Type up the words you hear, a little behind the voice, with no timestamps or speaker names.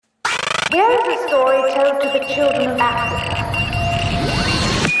Where is the story told to the children of Africa?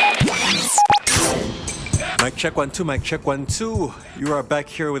 Mic check 1 2, mic check 1 2. You are back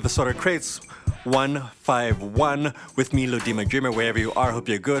here with the Assorted Crates 151 with me, Lodima Dreamer. Wherever you are, hope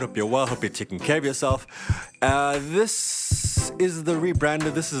you're good, hope you're well, hope you're taking care of yourself. This is the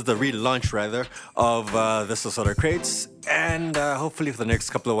relaunch rather, of this Assorted Crates, and hopefully for the next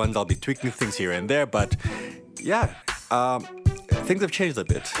couple of ones I'll be tweaking things here and there. But yeah, things have changed a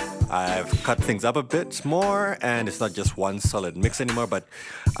bit. I've cut things up a bit more, and it's not just one solid mix anymore, but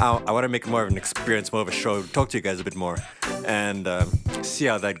I want to make it more of an experience, more of a show, talk to you guys a bit more, and see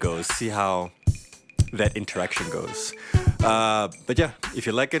how that goes, see how that interaction goes. But yeah, if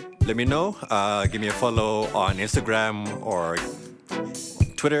you like it, let me know. Give me a follow on Instagram or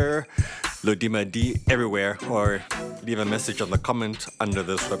Twitter, Lodima D, everywhere, or leave a message on the comment under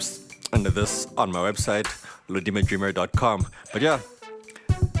this on my website, lodimadreamer.com. But yeah,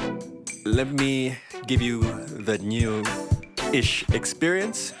 let me give you the new-ish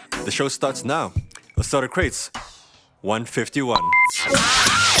experience. The show starts now. Assorted Crates 151.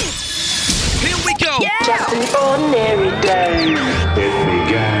 Here we go. Yeah. Just an ordinary day. It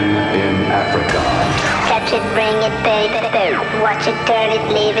began in Africa. Catch it, bring it, baby. Watch it, turn it,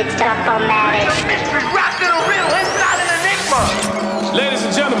 leave it, stop formatted. Mystery, rock to the real, it's not an enigma. Ladies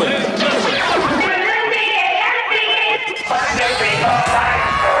and gentlemen.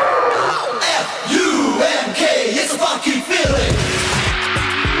 F-U-N-K, it's a funky feeling.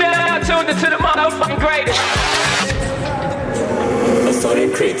 Now tuned into the motherfucking greatest.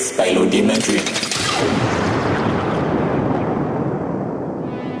 Assorted Crates by Lodima Dreamer.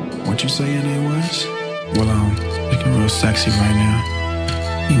 What you say your name was? Well, looking real sexy right now.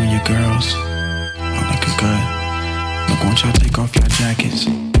 You and your girls are looking good. Look, why don't y'all take off your jackets?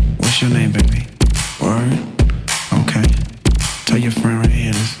 What's your name, baby? Word? Okay. Tell your friend right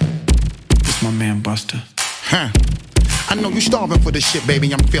here, this my man Buster. Huh. I know you starving for this shit,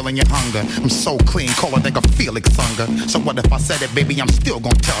 baby, I'm feeling your hunger. I'm so clean, call it like a Felix Unger. So what if I said it, baby, I'm still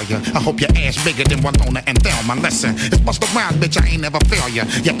gonna tell ya. I hope your ass bigger than Winona and Thelma. Listen, it's Busta Rhymes, bitch, I ain't never fail ya.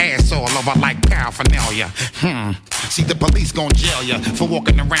 Your ass all over like paraphernalia. See, the police gon' jail ya for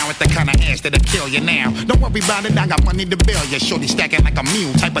walking around with the kind of ass that'll kill ya now. Don't worry about it, I got money to bail ya. Shorty stacking like a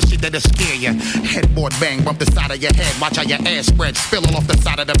mule, type of shit that'll scare ya. Headboard bang, bump the side of your head. Watch how your ass spread, spill all off the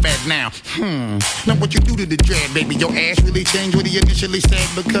side of the bed now. Now what you do to the dread, baby, your ass really changed what he initially said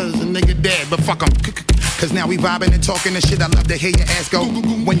because a nigga dead, but fuck him. Cause now we vibing and talking and shit. I love to hear your ass go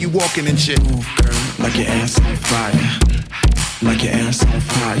when you walking and shit. Move, girl, like your ass on fire. Like your ass on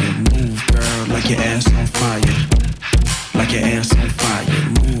fire. Move, girl, like your ass on fire. Like your ass on fire.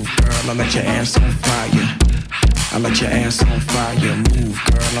 Move, girl, I let your ass on fire. I let your ass on fire. Move,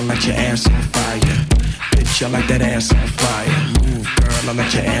 girl, I let your ass on fire. Bitch, I like that ass on fire. Move, girl, I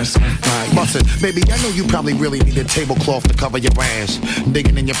let your ass on fire. Bust it, baby, I know you probably really need a tablecloth to cover your ass.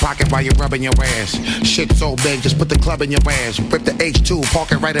 Digging in your pocket while you're rubbing your ass. Shit so big, just put the club in your ass. Rip the H2,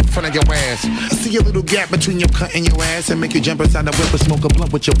 park it right in front of your ass. I see a little gap between your cunt and your ass and make you jump inside the whip and smoke a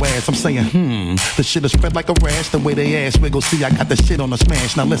blunt with your ass. I'm saying, the shit is spread like a rash. The way they ass wiggle, see I got the shit on the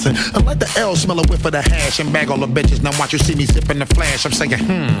smash. Now listen, I let the L smell a whiff of the hash and bag all the bitches. Now watch you see me sipping the flash. I'm saying,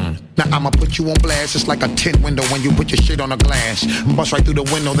 now I'ma put you on blast. It's like a tint window when you put your shit on a glass. Bust right through the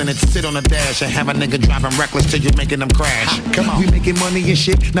window, then it sit on the dash and have a nigga driving reckless till you're making them crash. Come on, we making money and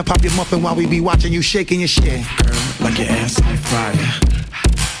shit. Now pop your muffin while we be watching you shaking your shit. Girl, like your ass on fire.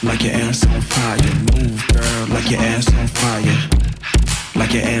 Like your ass on fire. Move, girl, like your ass on fire.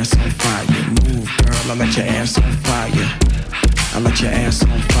 Like your ass on fire. Move, girl, I let your ass on fire. I let your ass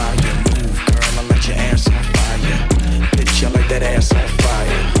on fire. Move, girl, I let your ass on fire. Bitch, I like that ass on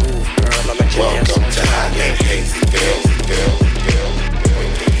fire. Move, girl, I let your ass on fire. Welcome to Hot and Hazy Girls.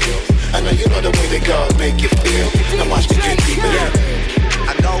 I know you know the way that God make you feel. Now watch me get deeper.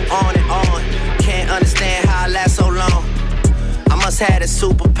 I go on and on, can't understand how I last so long. I must have the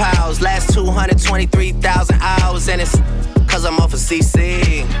superpowers, last 223,000 hours, and it's cause I'm off of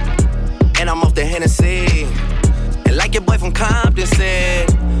CC, and I'm off the Hennessy. And like your boy from Compton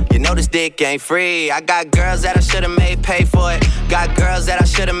said, you know this dick ain't free. I got girls that I should've made pay for it. Got girls that I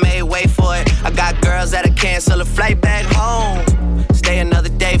should've made wait for it. I got girls that'll cancel a flight back home. Stay another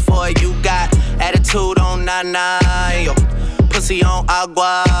day for it. You got attitude on 99, yo. Pussy on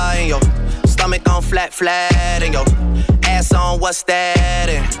agua, and yo. Stomach on flat, and yo. Ass on what's that,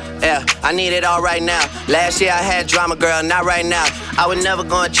 and yeah, I need it all right now. Last year I had drama, girl, not right now. I would never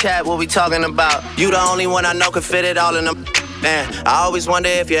go and chat what we talking about. You the only one I know can fit it all in them. Man, I always wonder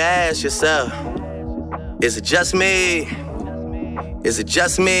if you ask yourself, is it just me? Is it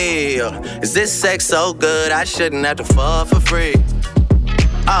just me? Or is this sex so good I shouldn't have to fuck for free?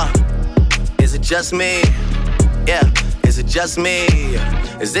 Is it just me? Yeah, is it just me?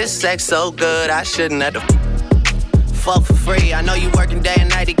 Is this sex so good I shouldn't have to fuck for free? I know you working day and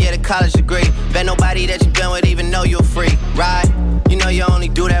night to get a college degree. Bet nobody that you been with even know you're free, right? You know you only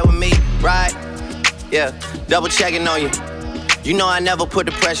do that with me, right? Yeah, double checking on you. You know I never put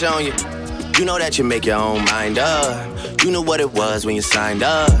the pressure on you. You know that you make your own mind up. You knew what it was when you signed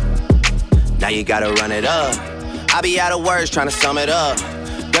up. Now you gotta run it up. I be out of words trying to sum it up.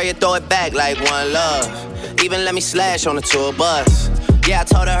 Girl, you throw it back like one love. Even let me slash on the tour bus. Yeah, I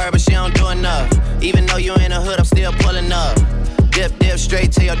told her but she don't do enough. Even though you in the hood, I'm still pulling up. Dip, dip,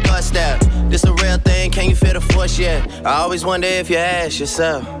 straight to your doorstep. This a real thing, can you feel the force yet? I always wonder if you ask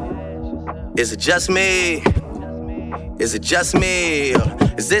yourself, is it just me? Is it just me?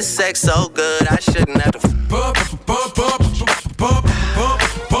 Is this sex so good I shouldn't have to pump it up. Pump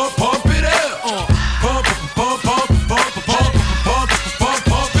it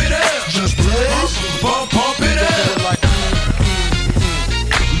up. Just please. Pump it up.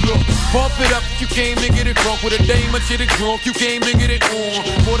 Look, pump it up. You came to get it drunk with a dame and shit it drunk. You came to get it on.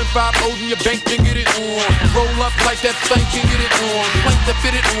 More than 5 O's in your bank to get it on. Roll up like that thing can get it on. Plank to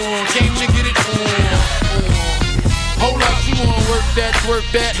fit it on. Came to get it on. Hold up, she wanna work that, twerk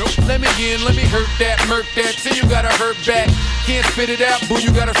that. Let me in, let me hurt that, murk that. Till you gotta hurt back. Can't spit it out, boo,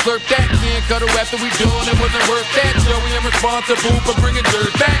 you gotta slurp that. Can't cuddle after we done, it wasn't worth that. Joey, I'm responsible for bringing dirt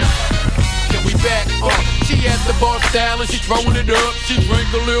back. Can we back? She at the bar style and she throwing it up. She drank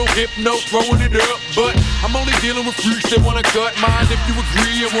a little Hypno, throwing it up. But I'm only dealing with freaks that wanna cut mine. If you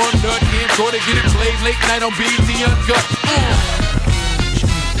agree and one nut, can't go to get it played late night on BET Uncut.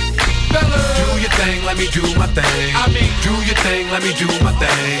 Do your thing, let me do my thing. I mean, do your thing, let me do my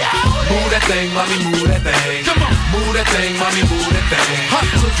thing. Move that thing, mommy, move that thing. Come on, move that thing, mommy, move that thing.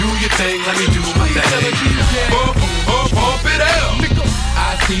 Do your thing, let me do my thing. Pump it out.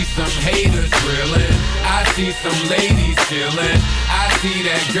 I see some haters drilling. I see some ladies chilling. I see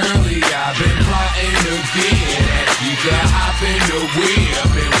that girlie I've been plotting to get at. She got hop in the whip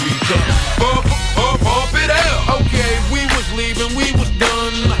and we come pump it out. Okay, we was leaving, we was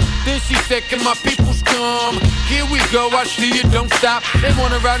done. Then she said, can my peoples come? Here we go, I see you, don't stop. They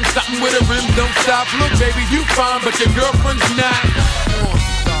wanna ride in something with a rim, don't stop. Look, baby, you fine, but your girlfriend's not.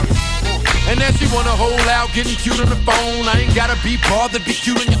 And then she wanna hold out, getting cute on the phone. I ain't gotta be bothered, be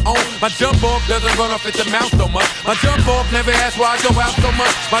cute on your own. My jump off doesn't run off at the mouth so much. My jump off never asks why I go out so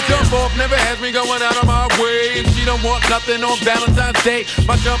much. My jump off never has me going out of my way. And she don't want nothing on Valentine's Day.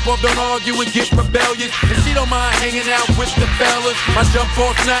 My jump off don't argue and get rebellious. And she don't mind hanging out with the fellas. My jump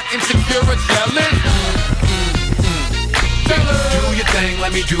off's not insecure or jealous. Do your thing,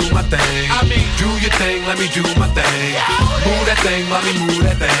 let me do my thing. I mean, do your thing, let me do my thing. Move that thing, mommy, move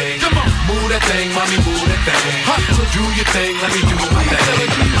that thing. Come on, move that thing, mommy, move that thing. Do your thing, let me do my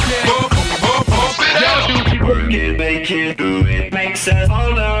thing. Pump it out. Work it, make it, do it. Makes us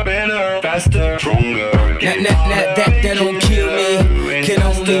older, better, faster, stronger. That don't kill me, can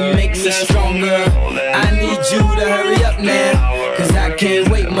only make me stronger. I need you to hurry up now, cause I can't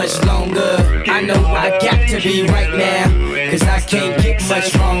wait much longer. I know I got to be right now, cause I can't get much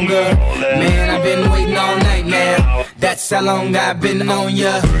stronger. Man, I've been waiting all night now. That's how long I've been on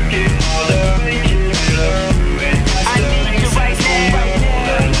ya.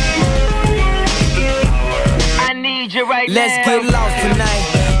 I need you right now. Let's get lost tonight.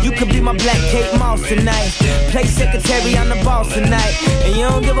 You could be my black Kate Moss tonight. Play secretary, I'm the boss tonight. And you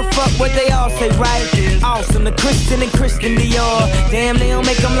don't give a fuck what they all say, right? Awesome, the Christian and Christian Dior. Damn, they don't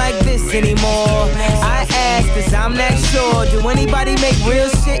make them like this anymore. I ask, cause I'm not sure. Do anybody make real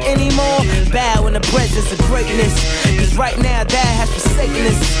shit anymore? Bow in the presence of greatness, cause right now that has forsaken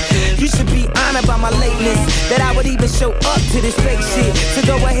us. You should be honored by my lateness, that I would even show up to this fake shit. So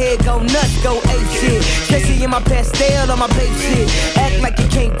go ahead, go nuts, go ape shit. Especially in my pastel on my babe shit. Act like you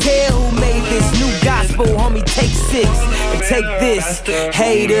can't tell who made this new gospel, homie. Take 6 and take this,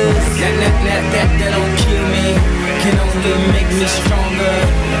 haters. That don't kill me, can only make me stronger.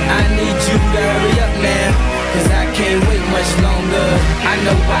 I need you to hurry up now, cause I can't wait much longer. I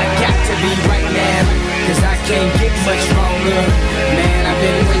know I got to be right now, cause I can't get much stronger. Man, I've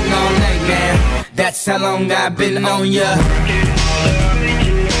been waiting all night now. That's how long I've been on ya.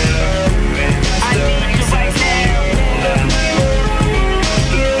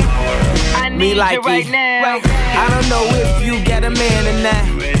 Me like it right now. I don't know if you got a man or not,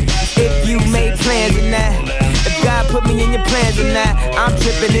 if you made plans or not. If God put me in your plans or not. I'm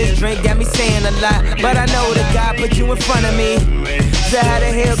tripping, this drink got me saying a lot, but I know that God put you in front of me. So how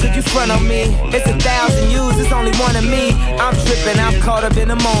the hell could you front on me? It's 1,000 yous, it's only one of me. I'm tripping, I'm caught up in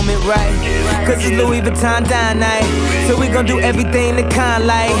the moment, right? Cause it's Louis Vuitton dine night, so we gon' do everything the kind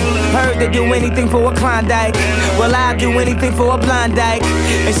like. Heard they do anything for a Klondike. Well, I'll do anything for a blind dyke,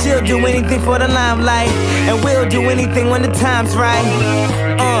 and she'll do anything for the limelight, and we'll do anything when the time's right.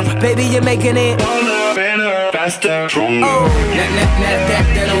 Baby, you're making it better, faster, stronger. That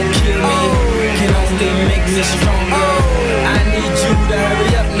don't kill me, can only make me stronger. I need you to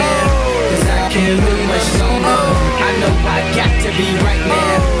hurry up now, cause I can't wait much longer. I know I got to be right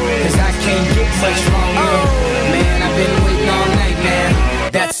now, cause I can't get much stronger. Man, I've been waiting all night now,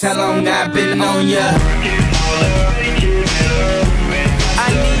 that's how long I've been on ya. I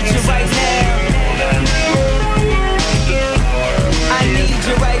need you right now, I need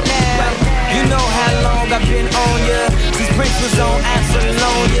you right now. You know how long I've been on ya, since Prince was on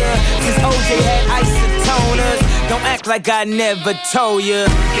Apollonia, since OJ had isotoners. Don't act like I never told ya.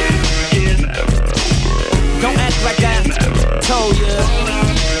 Don't act like I told ya.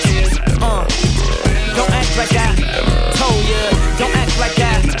 Don't act like I told ya. Don't act like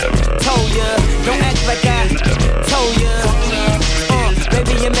I told ya. Don't act like I told ya.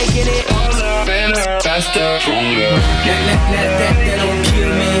 Baby, you're making it better, faster, stronger. That don't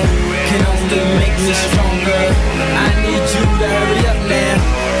kill me, can only make me stronger. I need you to hurry up now,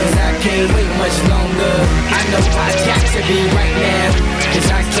 cause I can't wait much longer. I know I got to be right now, cause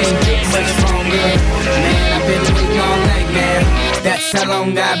I can't get much stronger. Man, I've been waiting all night now, that's how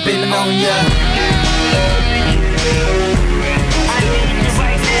long I've been on ya. I need you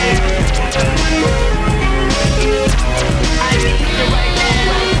right now, I need you right now,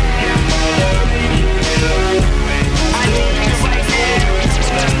 I need you right now, I need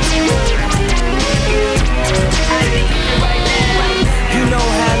you right now. You know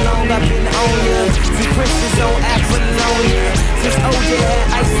how long I've been on ya, since Prince was on Apollonia, since OJ had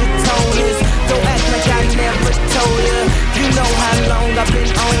isotoners. Don't act like I never told ya. You know how long I've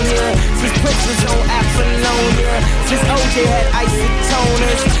been on ya, since Prince was on Apollonia, since OJ had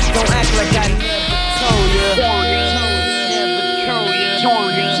isotoners. Don't act like I never told ya. Never told ya.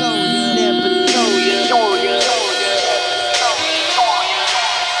 Never told ya.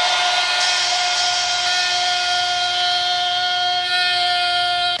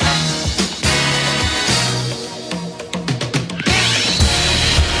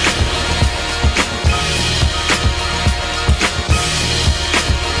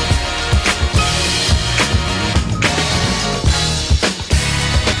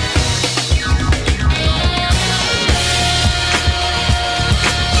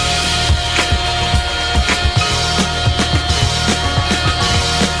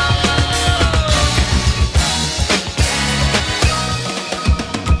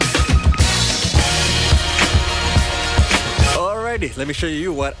 Let me show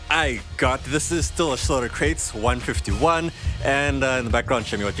you what I got. This is still a Slaughter Crates 151, and in the background,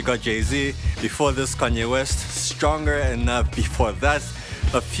 show me what you got. Jay-Z. Before this, Kanye West, Stronger, and before that,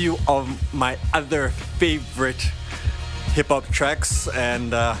 a few of my other favorite hip-hop tracks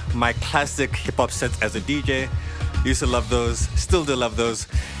and my classic hip-hop sets as a DJ. Used to love those, still do love those,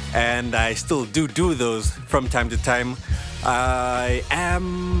 and I still do those from time to time. I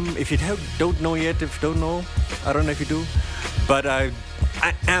am, if you don't know yet, if you don't know, I don't know if you do, but I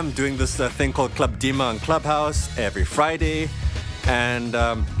am doing this thing called Club Dima on Clubhouse every Friday, and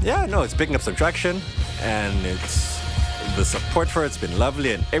it's picking up some traction, and it's the support for it's been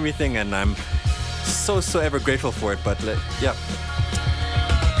lovely and everything, and I'm so ever grateful for it. But yeah.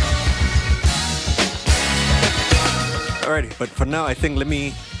 Alrighty, but for now, I think let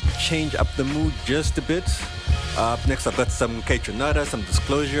me change up the mood just a bit. Up next, I've got some Kaytranada, some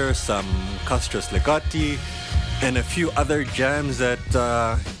Disclosure, some Costros Legati, and a few other jams that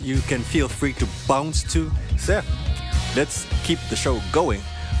you can feel free to bounce to. So yeah, let's keep the show going.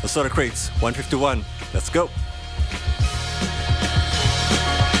 The Slaughter Crates 151. Let's go.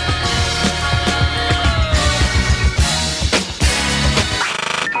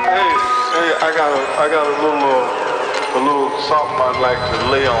 Hey, I got a little something I'd like to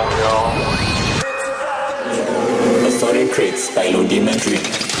lay on y'all. The Slaughter Crates by Lodi Madrid.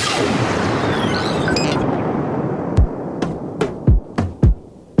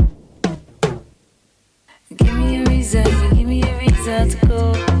 Give me a reason to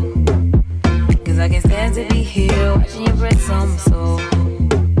go. Cause I can't stand to be here watching your breath on my soul.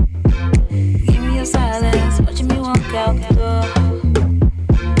 Give me your silence, watching me walk out the door.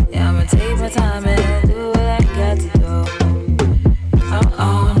 Yeah, I'ma take my time and do what I got to do.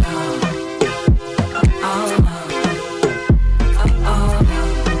 Oh no.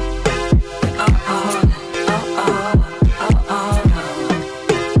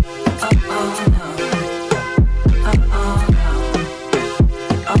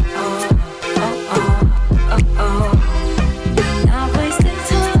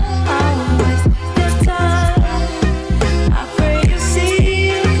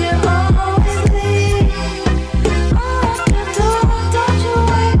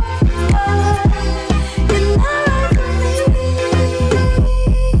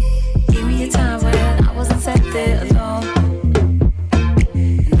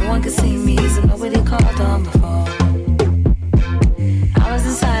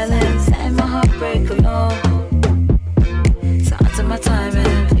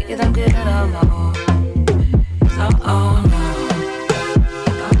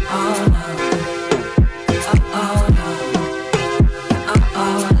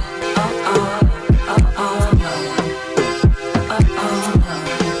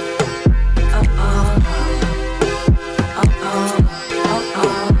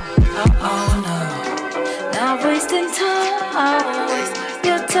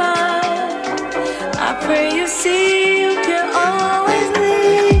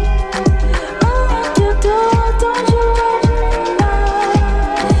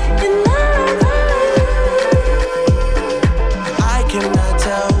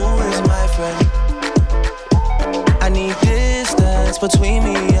 between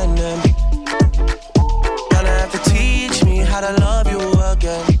me and them. Gonna have to teach me how to love you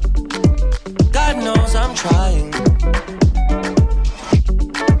again. God knows I'm trying.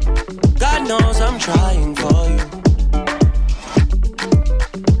 God knows I'm trying for you.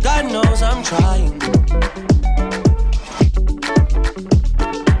 God knows I'm trying.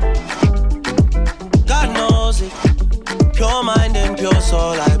 God knows it. Pure mind and pure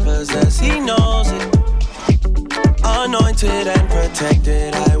soul I possess. He knows it. Anointed and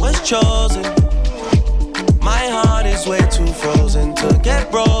protected, I was chosen. My heart is way too frozen to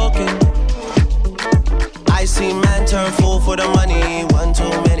get broken. I seen man turn fool for the money one too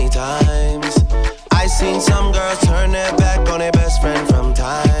many times. I seen some girls turn their back on their best friend from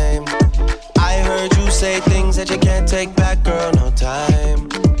time. I heard you say things that you can't take back, girl, no time.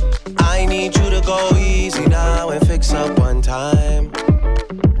 I need you to go easy now and fix up one time.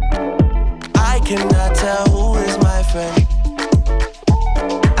 I cannot tell who is my friend.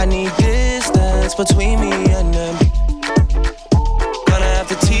 I need distance between me and them. Gonna have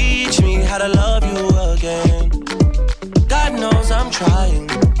to teach me how to love you again. God knows I'm trying.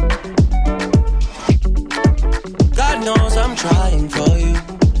 God knows I'm trying for you.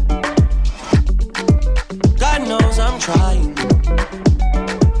 God knows I'm trying.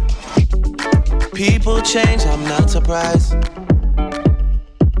 People change, I'm not surprised.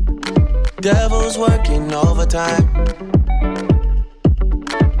 Devil's working overtime.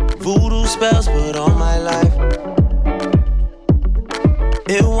 Voodoo spells put on my life.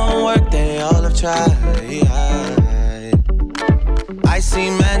 It won't work, they all have tried. I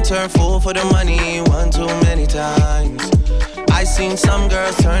seen men turn fool for the money one too many times. I seen some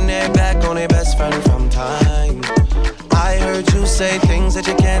girls turn their back on their best friend from time. I heard you say things that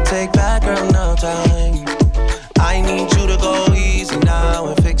you can't take back, girl, no time. I need you to go easy now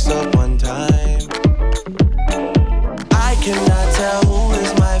and fix up one time. I cannot tell who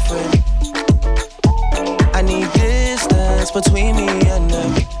is my friend. I need distance between me and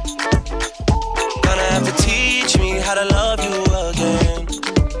them. Gonna have to teach me how to love you again.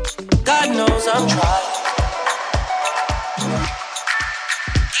 God knows I'm trying.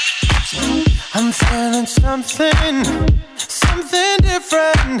 I'm feeling something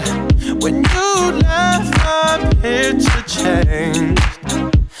different. When you left, my picture changed.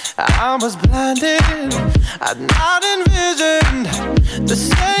 I was blinded, I'd not envisioned the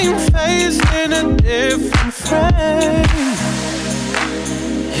same face in a different frame.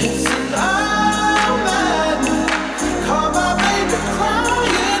 It's an omen, call my baby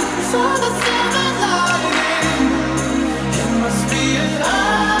crying, saw the silver lining. It must be an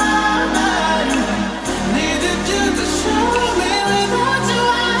omen, needed you to show me without you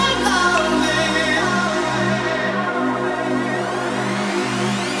I'm lonely.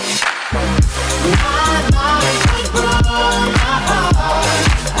 My life was broken, my heart,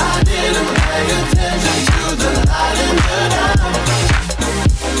 I didn't pay attention to the light in the dark.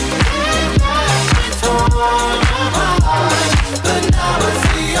 It left me torn apart, but now I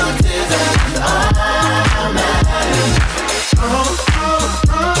see your tears and I'm mad. Oh, oh,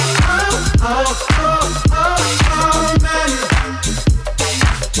 oh, oh, oh, oh, oh, oh, man.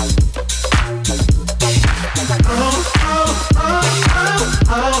 Oh, oh, oh, oh,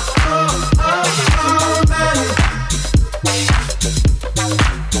 oh, oh, oh, man.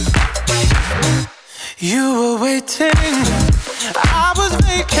 You were waiting, I was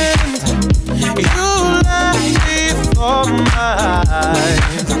vacant. You left before my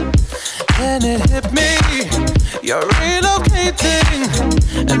eyes. Then it hit me, you're relocating,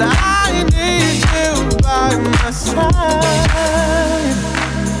 and I need you by my side.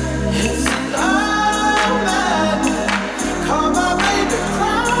 It's an omen, call my baby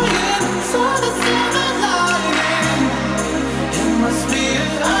crying, saw the silver lining. It must be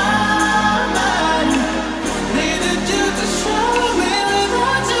an omen, needed you to show me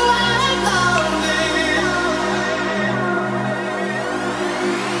without you I'm lonely.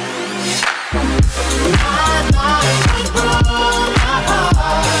 My life was broken, my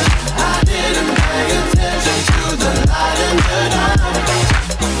heart, I didn't pay attention to the light in the dark.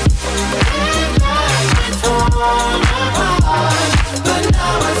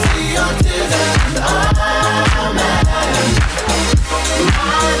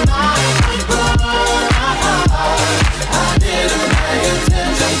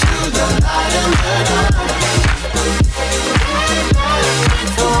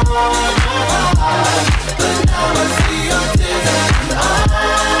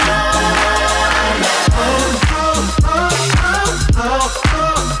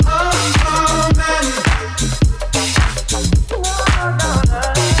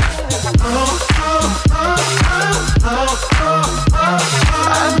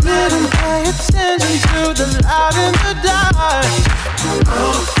 attention to the light and the dark.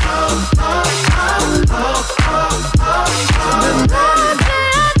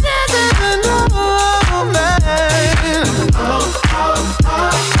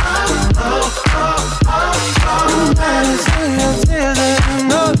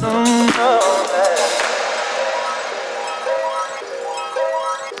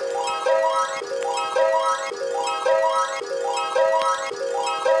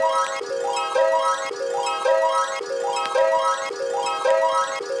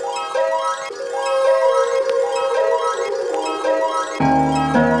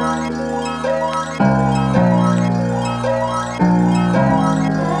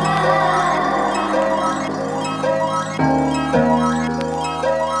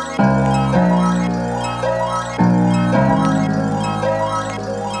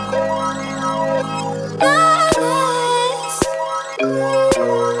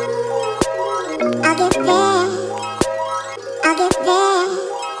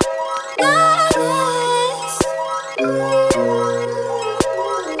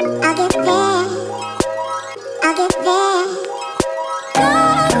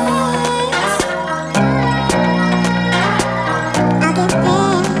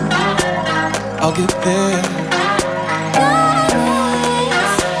 I'll get there.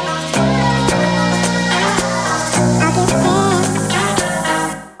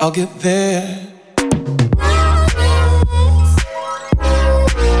 I'll get there.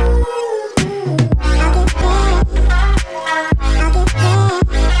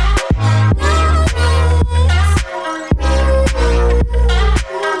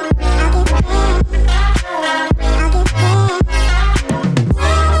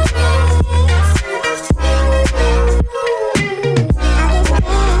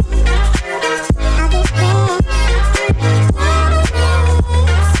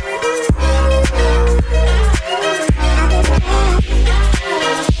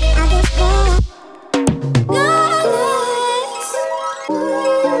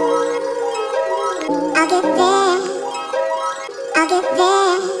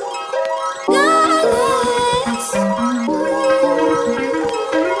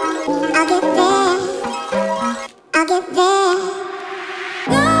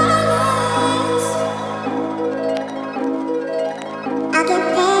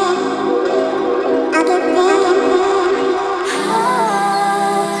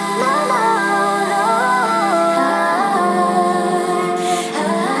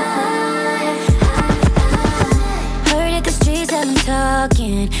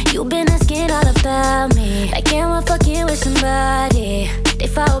 You've been asking all about me, like am I fucking with somebody? They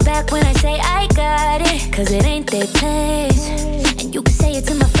fall back when I say I got it, cause it ain't their place. And you can say it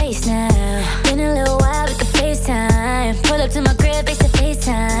to my face now. Been a little while, we can FaceTime. Pull up to my crib, face to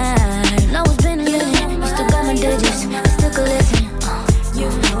FaceTime. Know it's been a minute, you still got my digits, I still can listen.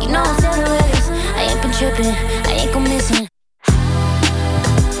 You know I'm still the realest, I ain't been tripping, I ain't gon' miss it.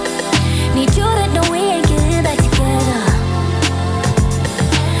 Need you to know we ain't getting back together,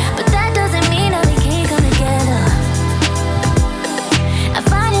 but that doesn't mean that we can't come together. I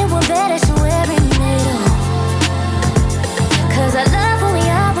find it we're better somewhere in the middle, cause I love who we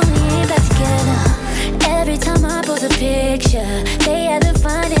are when we ain't back together. Every time I post a picture, they having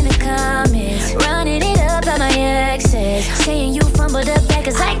fun in the comments, running it up at my exes, saying you fumbled up back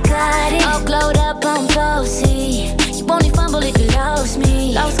cause I got it. All glowed up on bossy, you only fumble if you lost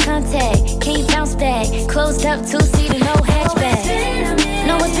me. Lost contact, can't bounce back, closed up two-seater, no hatchback.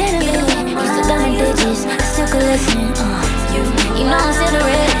 No, it's been a minute, you still got my digits, I still could listen. You know I'm still the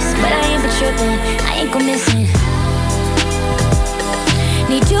realest, but I ain't been tripping, I ain't gon' miss it.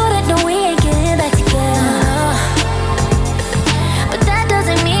 Need you to know we ain't getting back together, but that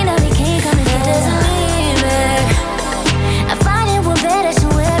doesn't mean that we can't come together. I find it we're better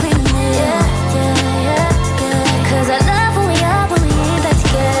somewhere in the middle, cause I love who we are when we ain't back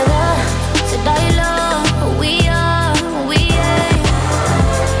together. So do you love who we are when we ain't?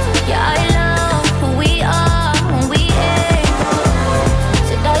 Yeah, I love who we are when we ain't.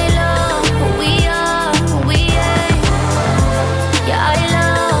 So do you love who we are when we ain't?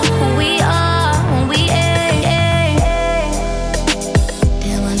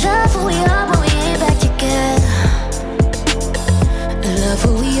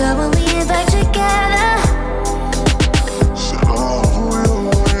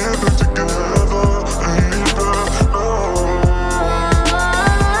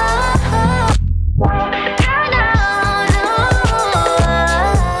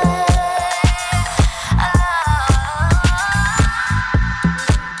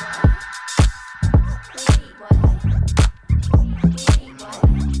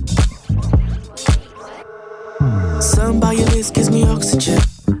 chip.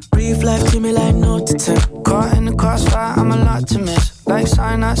 Breathe life to me like no to tip. Caught in the crossfire, I'm a lot to miss. Like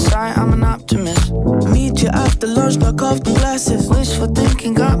sign outside, I'm an optimist. Meet you after lunch, knock off the glasses. Wishful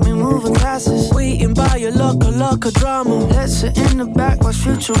thinking got me moving classes. Waiting by your locker drama. Let's sit in the back, watch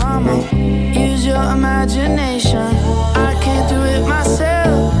Futurama. Use your imagination, I can't do it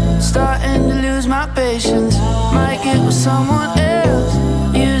myself. Starting to lose my patience, might get with someone else.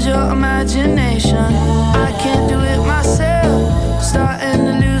 Use your imagination, I can't do it myself. Starting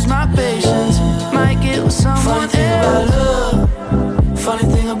to lose my patience, might get with someone else. Funny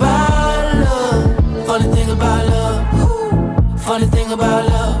thing about love, funny thing about love, funny thing about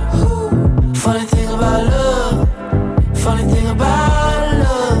love, funny thing about love, funny thing about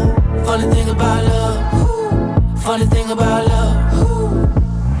love, funny thing about love, funny thing about love.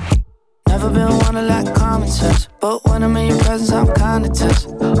 Never been one to lack common sense, but when I'm in your presence, I'm kinda tense.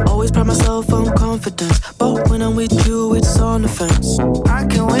 Always pride myself on confidence, but when I'm with you, it's on the fence. I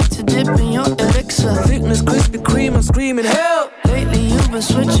can't wait to dip in your elixir. Thickness, Krispy Kreme, I'm screaming help. Lately you've been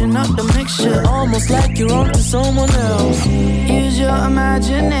switching up the mixture, almost like you're on to someone else. Use your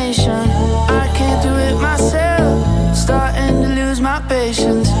imagination, I can't do it myself. Starting to lose my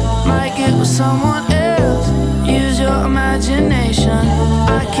patience, might get with someone else. Use your imagination,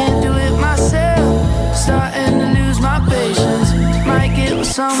 I can't do it myself. Starting to lose my patience, might get with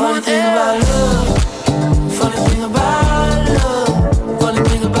someone else. Funny thing about love, funny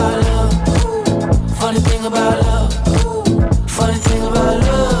thing about love, funny thing about love, funny thing about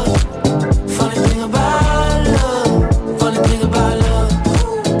love. Funny thing about love, funny thing about love, funny thing about love,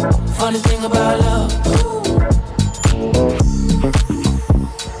 funny thing about love.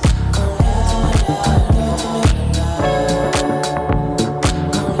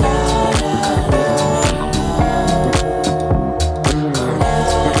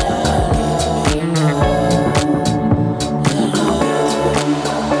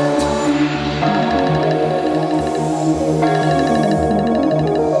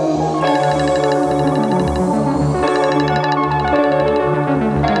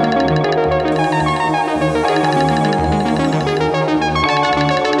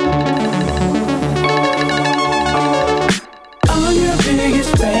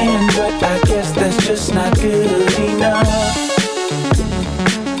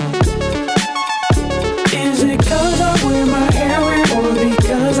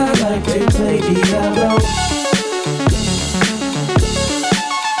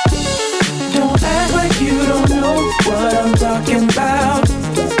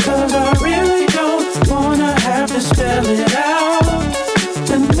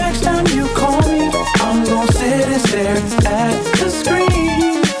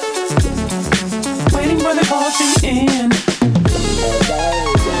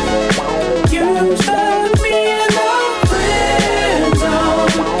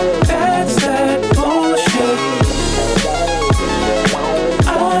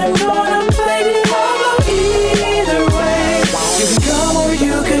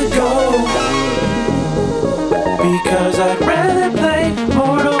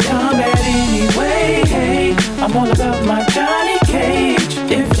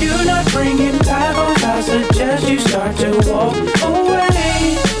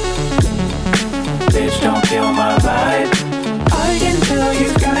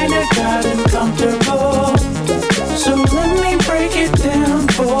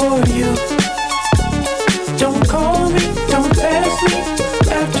 Don't call me, don't text me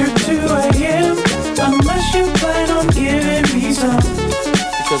after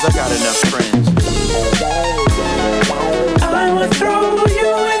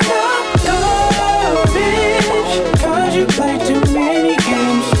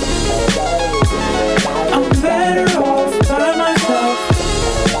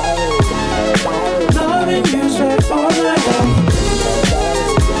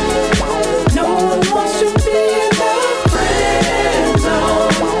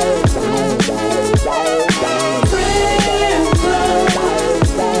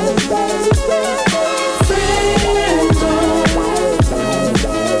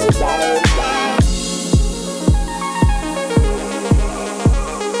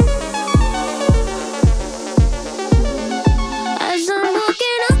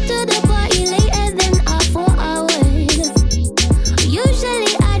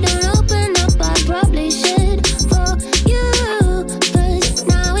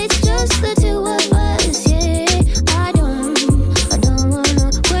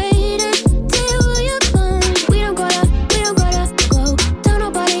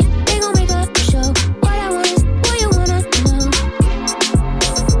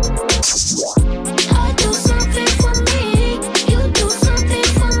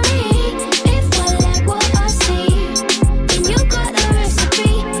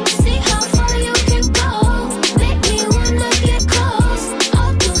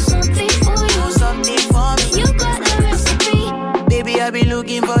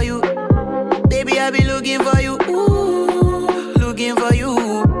looking for you. Baby, I be looking for you. Ooh, looking for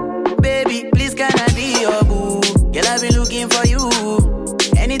you. Baby, please can I be your boo? Girl, I be looking for you.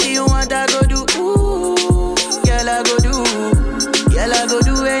 Anything you want, I go do. Ooh, girl, I go do. Girl, I go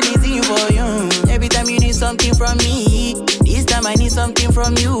do anything for you. Every time you need something from me, this time I need something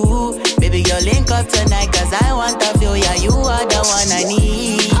from you. Baby, girl, link up tonight, cause I want to feel ya. You are the one I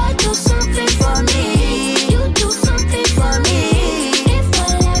need. I do something for me. You do something for me. If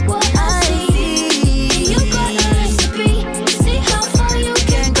I like what I see, you got a recipe. See how far you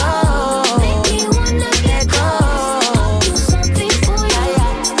can go. Make me wanna get close. I'll do something for you.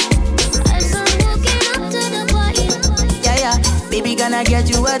 As I'm walking up to the party. Yeah. Baby, gonna get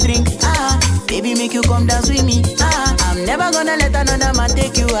you a drink. Baby, make you come dance with me. I'm never gonna let another man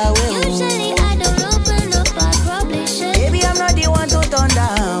take you away. Usually I don't open up, I probably should. Baby, I'm not the one to turn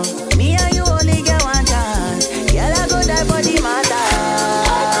down. Me and you only get one chance. Girl, I go die for the matter.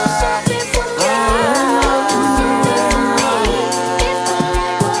 I do something for me.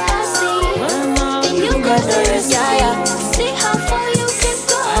 You got the recipe. See how far you can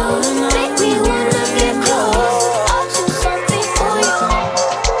go. Make me wanna get close. I'll do something for you.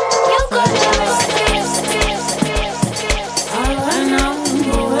 You got the recipe.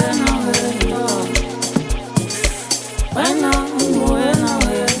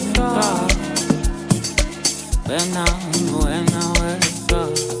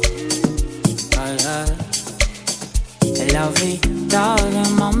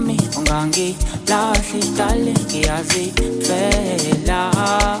 Darling, mommy, ungangi, lahi, darling, kiazi, fela.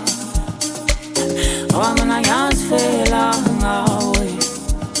 Oh, I'm in a yas fela, ngawe.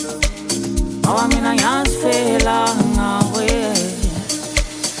 Oh, I'm in a yas fela, ngawe.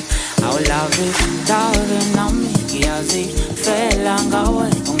 I will love it, darling, mommy, kiazi, fela, ngawe,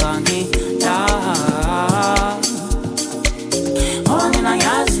 ungangi, lahi. Oh, I'm in a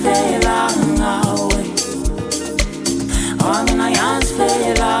yas fela, ngawe. I'm in a yas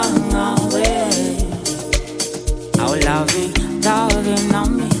fela ngawe. I will love it, darling, I'm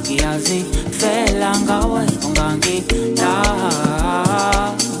me, kiazi, fela ngawe, ungangi, da.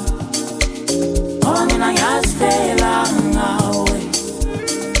 I'm in a yas fela ngawe.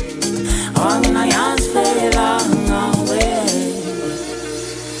 I'm in a yas fela ngawe.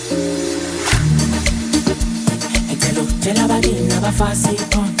 Itelo, tela bagina bafasi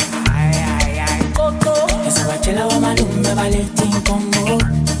pon. Tela wa malume baleting combo.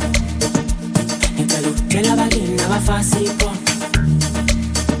 Nitalo tela bagina bafasi pon.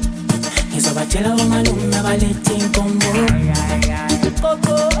 Tela wa malume baleting combo.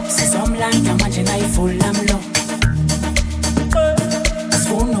 Si somlanda manje na ifula mlo.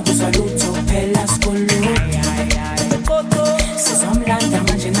 Asfuna kusaluto pela skulu. Si somlanda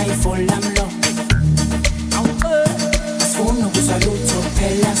manje na ifula mlo. Asfuna kusaluto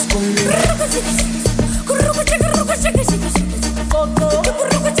pela skulu.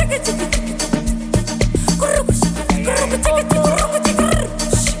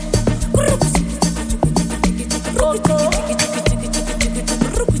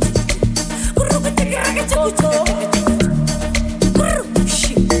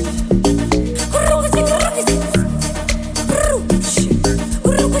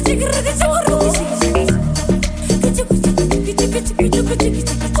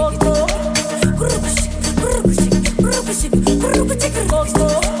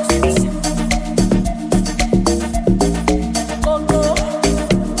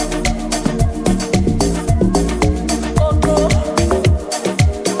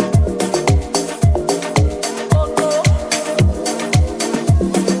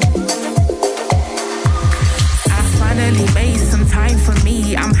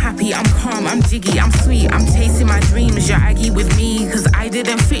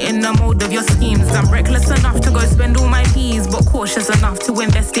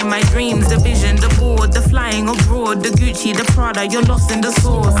 You're lost in the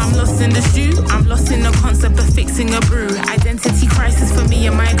source. I'm lost in the stew. I'm lost in the concept of fixing a brew. Identity crisis for me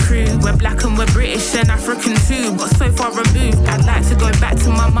and my crew. We're black and we're British and African too, but so far removed. I'd like to go back to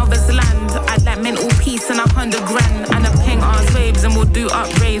my mother's land. I'd like mental peace and 100 grand and a ping ass babes, and we'll do up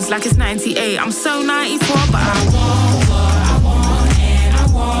raves like it's 98. I'm so 94, but I want what I want and I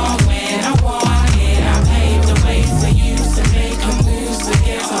want when I want it. I paved the way for you to make a move to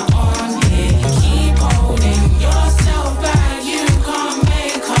get up on it. Keep holding yourself back.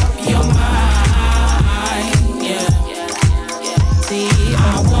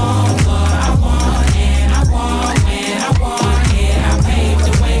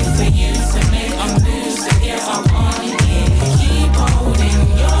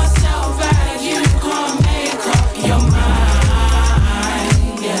 Your mind.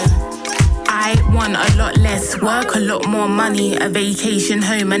 lot more money. A vacation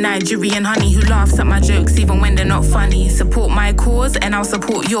home, a Nigerian honey who laughs at my jokes even when they're not funny. Support my cause and I'll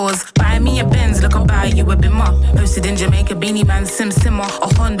support yours. Buy me a Benz, look, I'll buy you a Bimmer. Posted in Jamaica, Beanie Man, Simmer,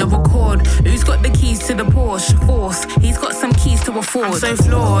 a Honda Accord. Who's got the keys to the Porsche? Force, he's got some keys to afford. I'm so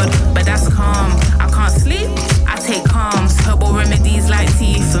flawed, but that's calm. I can't sleep, I take calms. Herbal remedies like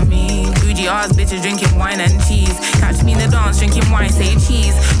tea for me. Bougie ass bitches drinking wine and cheese. Catch me in the dance drinking wine, say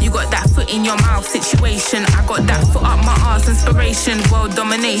cheese. You got that foot in your mouth situation. I got that foot up my ass inspiration. World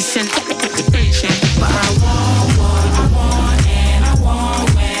domination. But I want and I want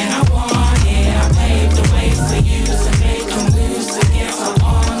when I want it. I paved the way for you to make a move to get so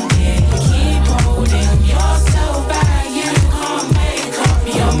on it. Keep holding yourself back. You can't make up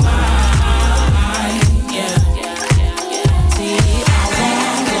your mind. Yeah. See, I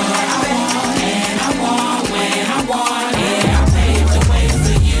want and I want when I want it. I paved the way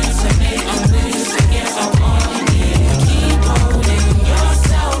for you to make a move to get so on it. Keep holding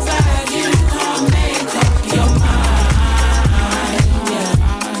yourself back. You can't make up your mind.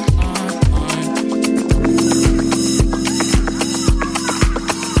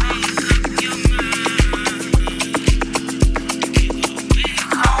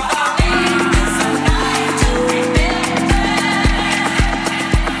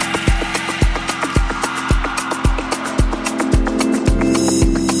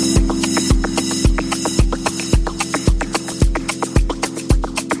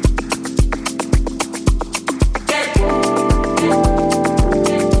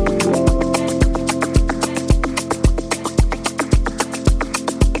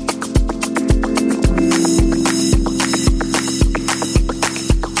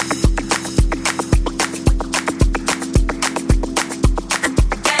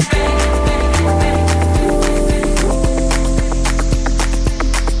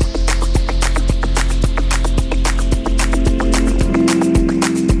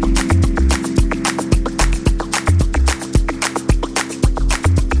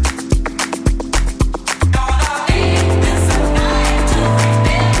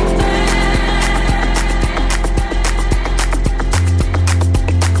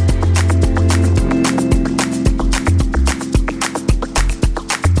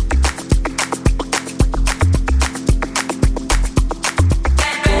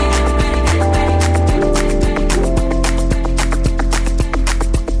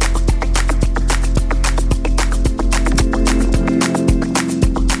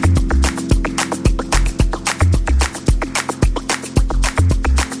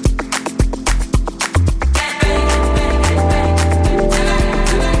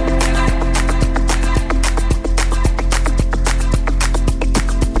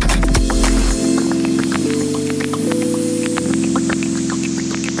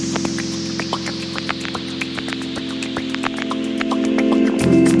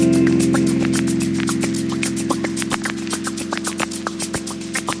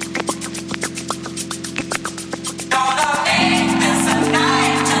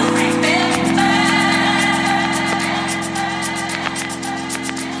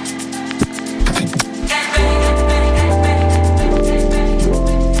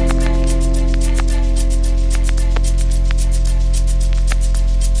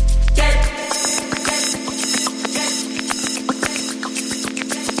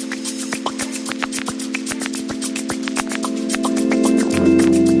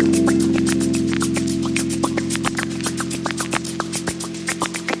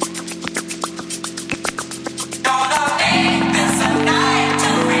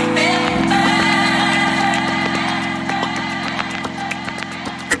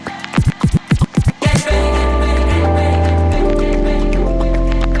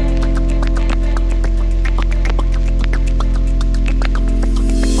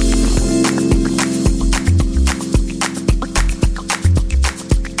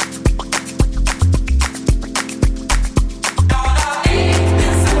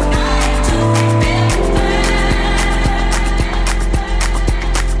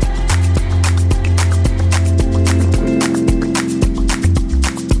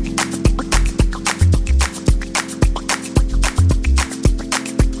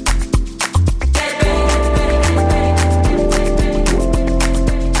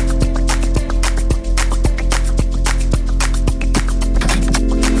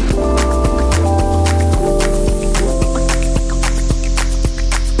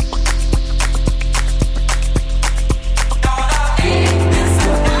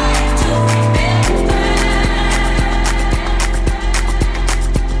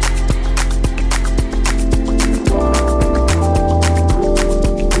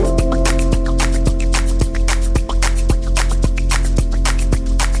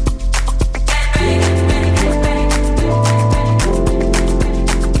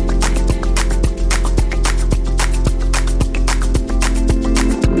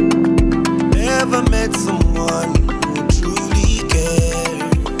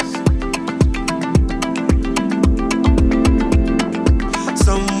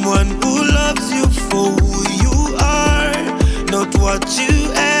 for who you are, not what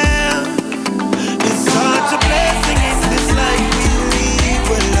you am. It's such a blessing in this life we live,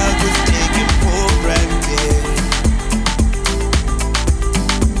 when love is taken for granted.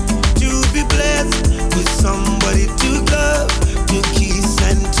 To be blessed with somebody to love, to kiss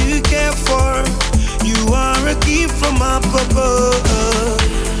and to care for. You are a gift from up above.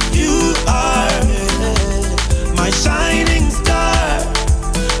 You are my shining star.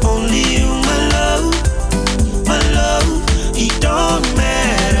 Only you, my love, my love. It don't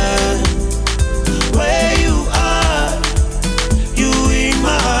matter where you are, you in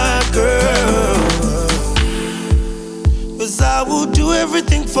my heart, girl. 'Cause I will do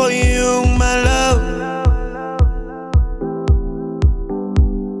everything for you, my love.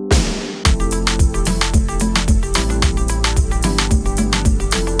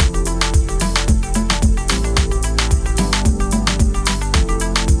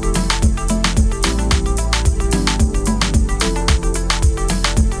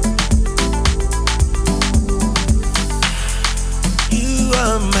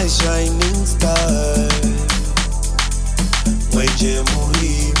 Shining star, Weje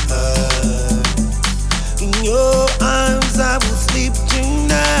Muhima. In your arms I will sleep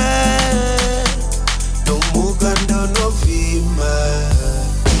tonight. No Muganda, no Vima.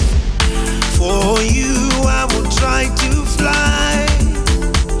 For you I will try to fly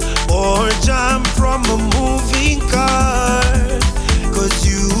or jump from a moving car. 'Cause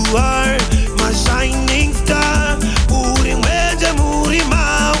you are my shining star. Weje Muhima.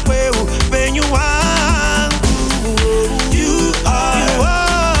 You are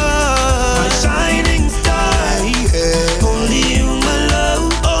my shining star. Only you, my love.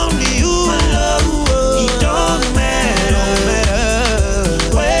 Only you, my love. It don't matter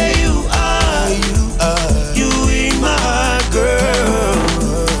where you are. You in my heart, girl.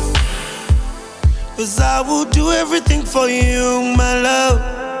 'Cause I will do everything for you, my love.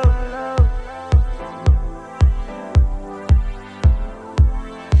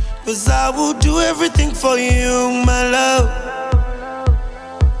 'Cause I will do everything for you, my love.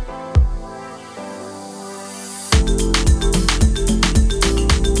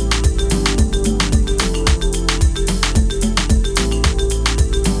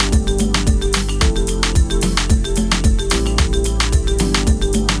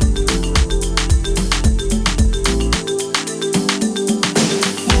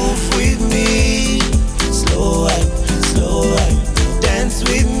 Move with me, slow wine, dance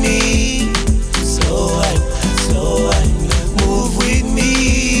with me. Move with me,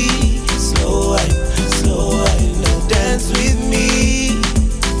 slow wine, dance with me,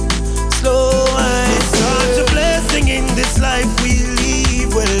 slow wine. Such a blessing in this life we live,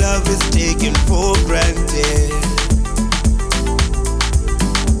 where love is taken for granted.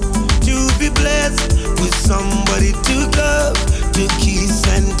 To be blessed with somebody to love, to kiss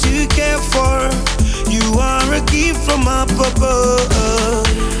and to care for. You are a gift from up above.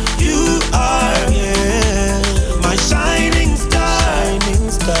 You are my shining star.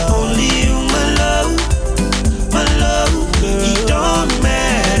 Only you, my love, my love. It don't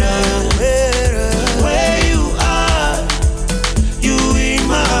matter where you are, you in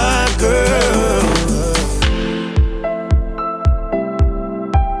my heart, girl.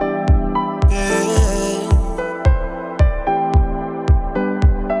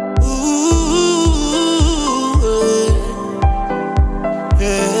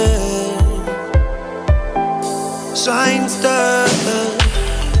 Shine star.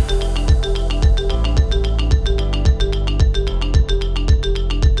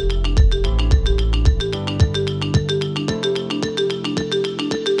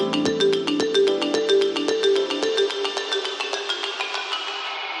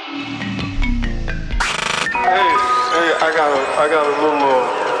 I got a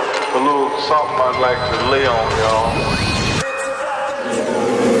little something I'd like to lay on y'all.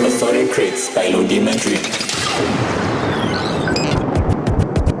 Assorted Crates by Lodi Madrid.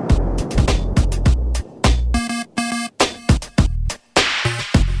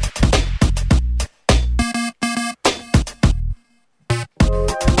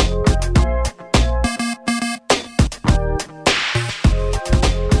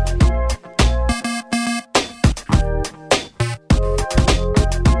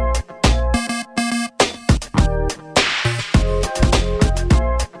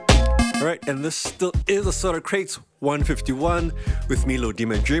 And this still is Assorted Crates 151 with me, Lodi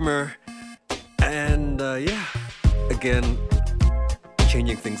Dreamer. And again,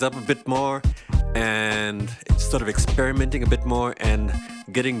 changing things up a bit more and sort of experimenting a bit more and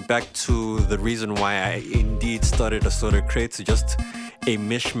getting back to the reason why I indeed started Assorted Crates, to just a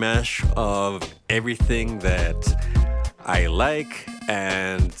mishmash of everything that I like,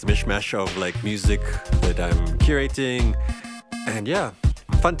 and it's a mishmash of like music that I'm curating, and yeah,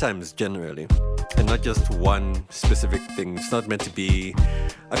 fun times generally, and not just one specific thing. It's not meant to be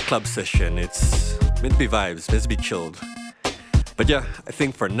a club session, it's meant to be vibes, meant to be chilled. But yeah, I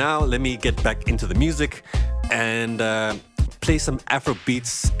think for now, let me get back into the music and play some Afro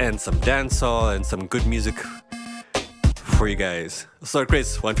beats and some dancehall and some good music for you guys. Solar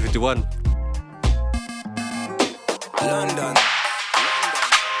Crates 151. London.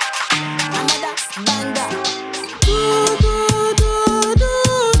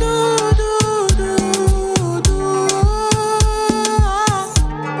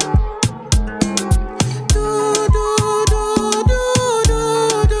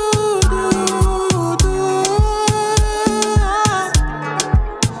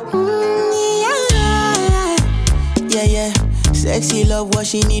 Sexy love, what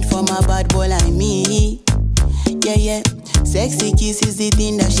she need for my bad boy like me. Yeah, yeah. Sexy kiss is the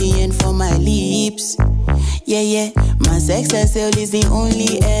thing that she ain't for my lips. Yeah, yeah. My sex herself is the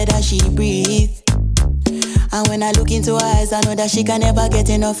only air that she breathes. And when I look into her eyes, I know that she can never get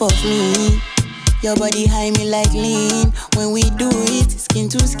enough of me. Your body high me like lean. When we do it, skin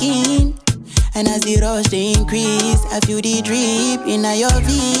to skin. And as the rush they increase, I feel the drip in your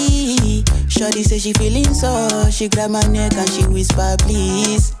V. Shorty say she feeling so, she grab my neck and she whisper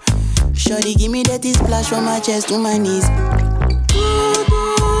please. Shorty give me that splash from my chest to my knees.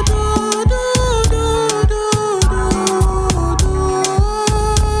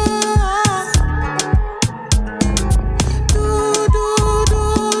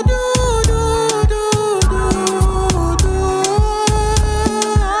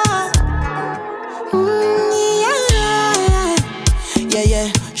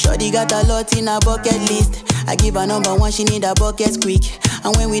 Got a lot in her bucket list. I give her number one, she need a bucket quick.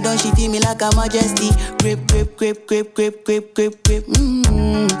 And when we done, she feel me like a majesty. Grip, grip, grip, grip, grip, grip, grip, grip.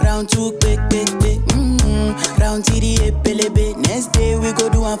 Round two, quick, quick, quick. Round three, pelebe. Next day we go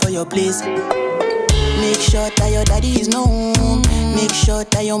do one for your place. Make sure that your daddy is known. Make sure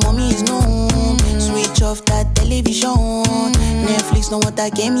that your mommy is known. Switch off that television. Netflix know what I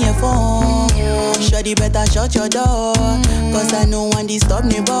came here for. Shawty better shut your door, cause I know one disturb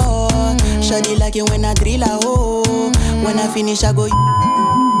me boy. Shawty like it when I drill a hole. When I finish I go.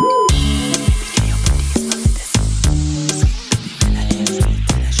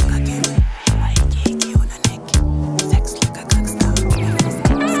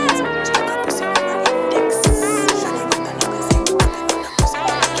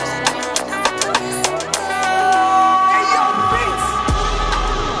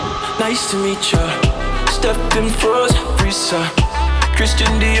 Nice to meet ya. Stepped in froze, Risa. Christian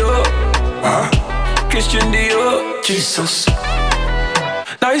Dior. Christian Dior. Jesus.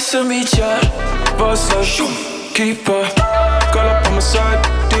 Nice to meet ya. Boss up, keeper. Girl up on my side,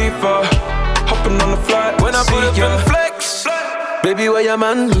 diva. Hopping on the flight when I put up in flex. Baby, why your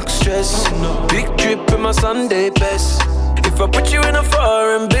man look stressed? Big drip in my Sunday best. If I put you in a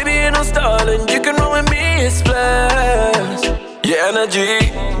foreign, baby, ain't no stalling. You can roll with me, it's flash. Your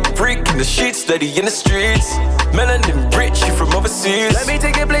energy, freak in the sheets, steady in the streets. Melanin rich, you from overseas. Let me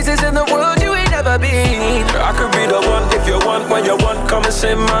take you places in the world you ain't never been. I could be the one if you want, when you want, come and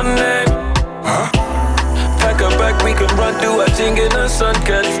say my name. Pack a bag, we can run, do a thing in the sun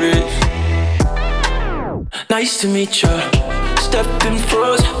country. Nice to meet ya. Stepped in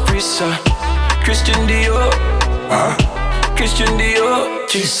froze, Risa. Christian Dior. Christian Dior.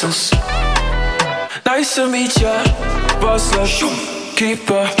 Jesus. Nice to meet ya. Boss up,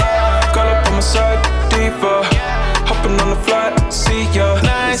 keeper. Girl up on my side, diva. Hopping on the flight, see ya.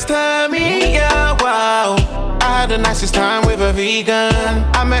 Nice to meet ya, wow. I had the nicest time with a vegan.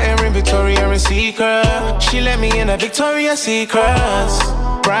 I met her in Victoria and Secret. She let me in a Victoria's Secrets.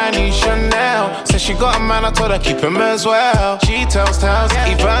 Brand new Chanel. Said she got a man, I told her keep him as well. She tells tales,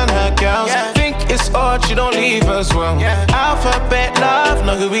 even her girls. Think it's odd, she don't leave as well. Alphabet love,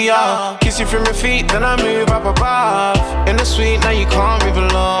 know who we are. Kiss you from your feet, then I move up above. In the suite, now you can't move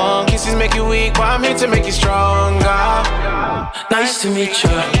along. Kisses make you weak, but I'm here to make you stronger. Nice to meet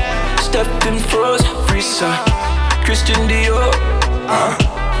ya. Stepped in froze, Risa. Christian Dior.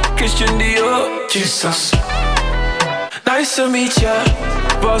 Christian Dior. Jesus. Nice to meet ya.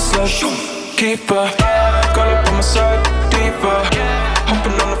 Boss up, keeper. Girl up on my side, diva.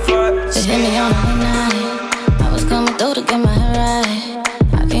 Hopping on the flight. They hit me on a night. I was coming through to get my hair right.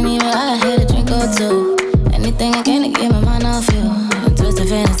 I can't even lie, I had a drink or two. Anything I can to get my mind off you. Twisted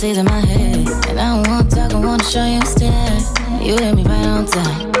fantasies in my head. And I don't want to talk, I want to show you instead. You hit me right on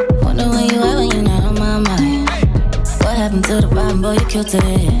time. Wonder where you at when you're not on my mind. What happened to the bottom, boy, you killed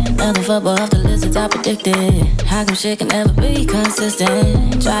it. Another football off the list that I predicted. How come shit can never be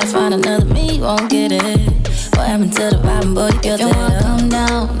consistent? Try to find another me, won't get it. What happened to the vibe, boy, you killed it. If you wanna come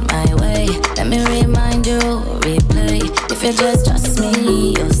down my way, let me remind you, replay. If you just trust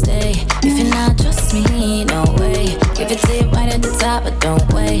me, you'll stay. If you not trust me, no way. Give it to you right at the top, but don't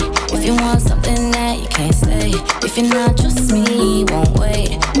wait. If you want something that you can't stay. If you not trust me, won't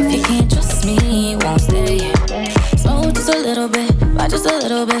wait. If you can't trust me, won't stay. Smoke just a little bit, buy just a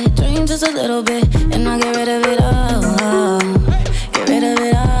little bit, dream just a little bit, and I'll get rid of it all. Get rid of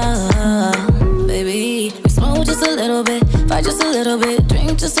it all, baby. We smoke just a little bit, buy just a little bit,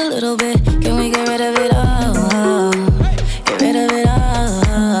 drink just a little bit. Can we get rid of it all? Get rid of it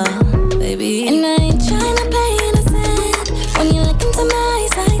all, baby. And I ain't trying to play innocent when you look into my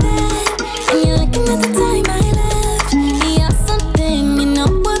eyes like that, and you're looking at the time I left. Yeah, something, you know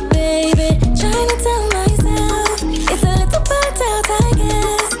what, baby? Trying to tell myself it's a little bit out, I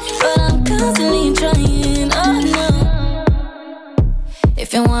guess, but I'm constantly trying. Oh no.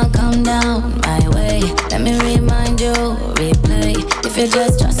 If you want, come down my way. Let me remind you, replay. If you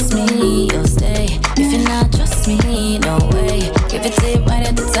just trust me, you'll stay. If you not trust me, no way. Give it to you right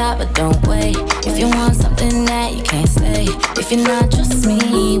at the top, but don't wait. If you want something that you can't say. If you not trust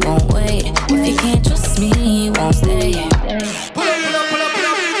me, won't wait. If you can't trust me, won't stay. Pull up.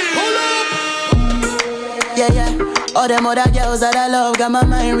 Yeah, yeah. All them other girls that I love got my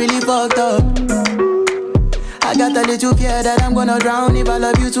mind really fucked up. I got a little fear that I'm gonna drown if I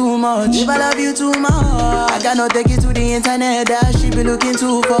love you too much. If I love you too much, I cannot take it to the internet that she be looking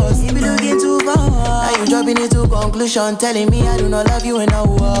too fast. She be looking too fast. Now you dropping it to conclusion, telling me I do not love you and now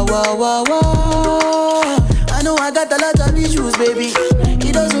I know I got a lot of issues, baby.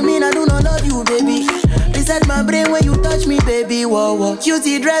 It doesn't mean I do not love you, baby. Reset my brain when you touch me, baby. Whoa, whoa.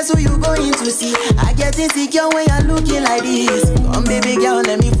 Cutie dress, who you going to see? I get insecure when you're looking like this. Come, baby girl,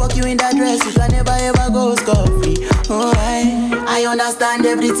 let me fuck you in that dress. You can never ever go scot-free. Oh, I understand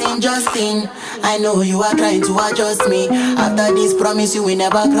everything, Justin. I know you are trying to adjust me. After this promise, you will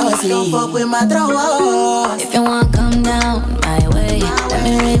never cross me. Don't fuck with my trust. If you want, come down my way. Let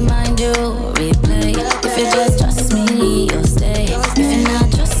me remind you, replay. If you just trust me, you'll stay. If you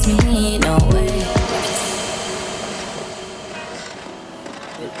not trust me, no way.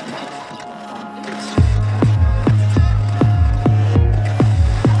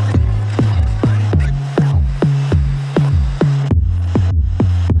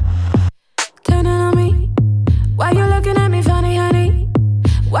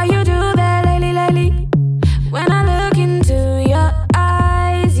 Why you do that lately, lately? When I look into your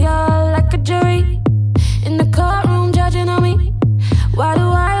eyes, you're like a jury in the courtroom judging on me. Why do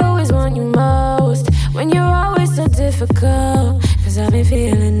I always want you most when you're always so difficult? Cause I've been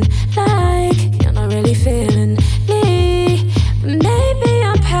feeling like you're not really feeling me. Maybe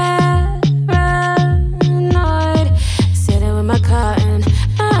I'm paranoid, sitting with my cotton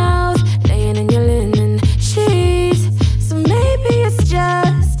mouth, laying in your linen sheets. So maybe it's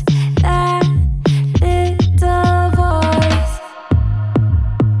just that little voice.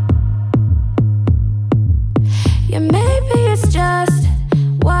 Yeah, maybe it's just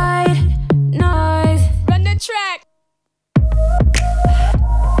white noise. Run the track.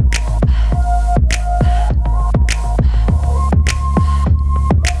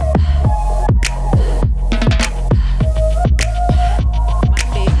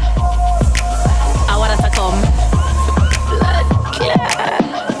 I want us to come. Blood clot.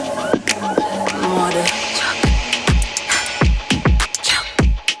 Mother.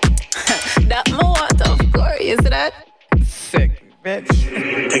 That more of course, is that? Sick,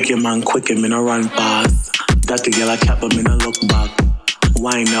 bitch. Take your man quick and me no run fast. That the girl I cap but me no look back.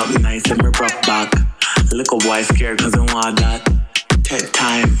 Wind up nice and me rock back. Little boy scared cause I want that. Take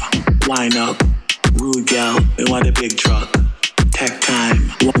time, wind up. Rude girl, we want a big truck. Take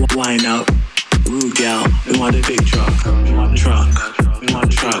time, wind up. Rude girl, we want a big truck. Truck, we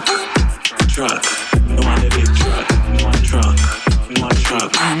want truck. Truck, we want a big truck. Truck, we want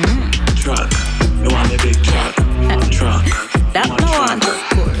truck. Truck, we want a big truck. Truck, that no one, of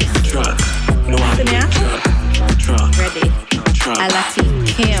course. Truck, we want a big truck. Truck, ready. Truck, I like him.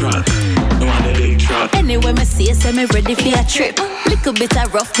 Truck, we want a big truck. Anyway, me see say me ready for a trip. Little bit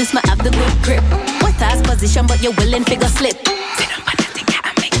of roughness, me have the good grip. What ass position, but you're willing figure slip.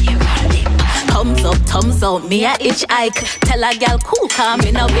 Thumbs up, me a hitchhike. Tell a gal cool, calm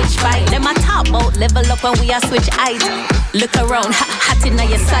in a bitch fight. Them a top out, level up when we a switch height. Look around, hot in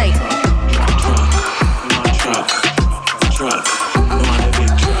your sight. Truck, truck, we want a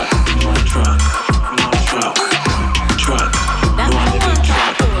big truck. Truck, truck, truck, we want a big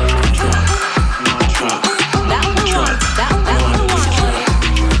truck. Truck, truck, truck, we want a big truck.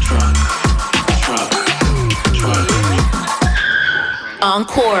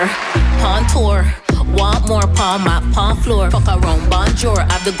 Encore, on tour. Want more palm map, palm floor. Fuck around, bonjour,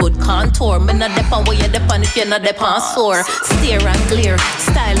 have the good contour. Me not dep on where you dep on if you're not dep on sore. Stare and glare,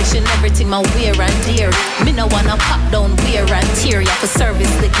 stylish and everything my wear and dear. Me no wanna pop down, wear and tear. Ya for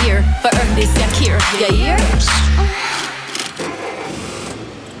service the gear, for earn this ya care. Ya hear?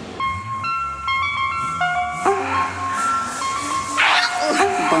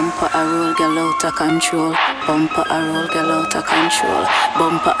 Bumper a roll, girl out of control. Bumper a roll, girl out of control.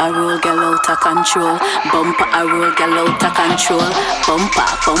 Bumper a roll, girl out of control. Bumper a roll, girl out of control. Bumper,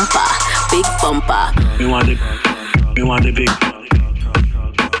 bumper, big bumper. Me want the big. Me want the big.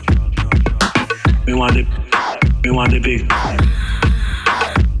 Me want the big.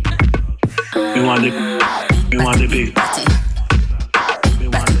 Me want the big. Me want the big.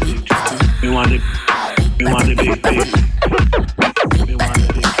 Me want the big.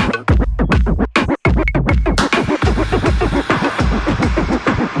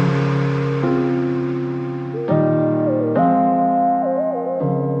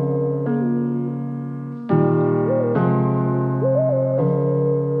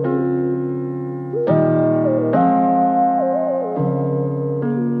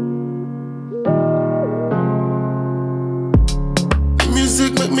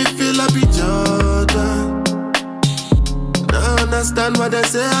 What they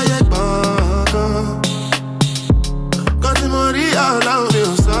say I get back. Got the money all out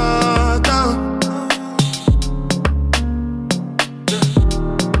in Satan.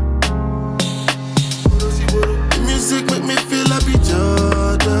 Music make me feel happy,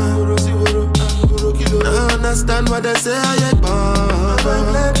 Jordan. I understand what they say I get back.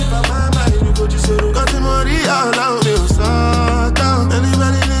 Got the money all out in Satan.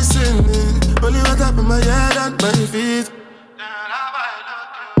 Anybody listening? Only what up in my head and my feet.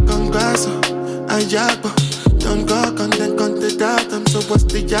 I jack, don't go and then count the datum. So what's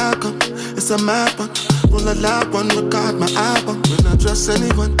the outcome? It's a map on. Roll a lap one, record my album. When I trust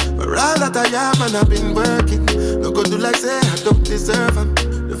anyone, but all that I have and I've been working. No go do like say I don't deserve them.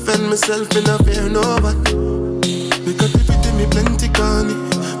 Defend myself, me not fear no one. Because if it me plenty conny,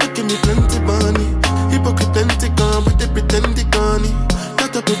 making me plenty money. Hypocrite plenty gone, but they pretend they conny.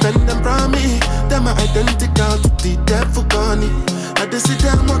 Got to prevent them from me. Them are identical to the devil conny. I just sit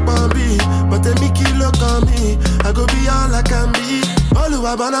down walk on me, but they make you look on me. I go be all I can be. All who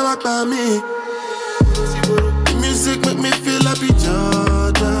are gonna walk by me. The music make me feel happy,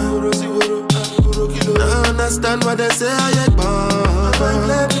 Jordan. I understand what they say I get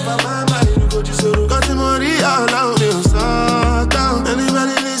back. Got the money all out in Satan.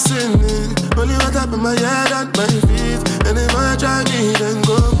 Anybody listening? Only what up in my head and my feet. And if I try me, then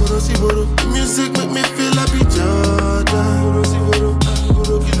go. The music make me feel happy, Jordan.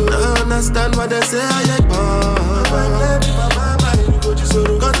 I understand what they say I get back.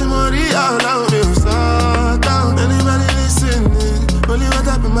 Got the money all out in Satan. Anybody listening? Only what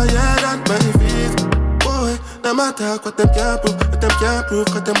up in my head and my feet. Boy, no matter what them can't prove, what them can't prove.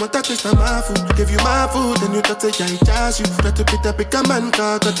 Cause them want to taste of my food. Give you my food, then you talk say I charge you. Try to pick up a man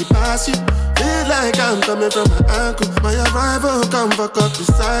car, got the pass you. Feel like I'm coming from my ankle. My arrival come fuck up the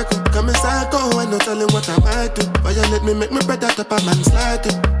cycle. Coming psycho, I no telling what I might do. Violate me, make me bread out of a man's like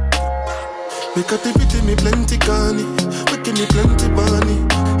it. Make up the pity, me plenty conny. Making me plenty money.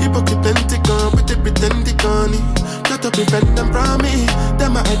 Hypocrite plenty gone, but they pretend they conny. Got to prevent them from me.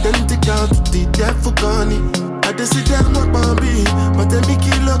 Them are identical to the devil conny. I just sit down walk on me, but they make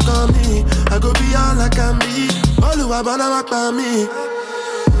you look on me. I go be all I can be. All who are gonna walk by me.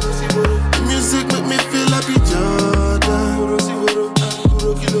 Music make me feel happy, Jordan.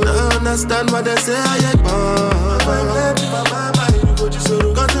 I understand what they say I get back.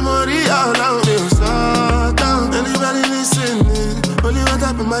 Got the money all out in Satan. Anybody listening? Only what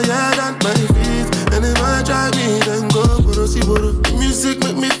up in my head and my feet. And if I try me, then go. Music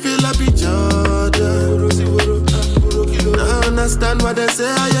make me feel happy, Jordan. I understand what they say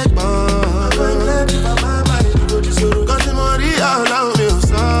I get back. Got the money all out in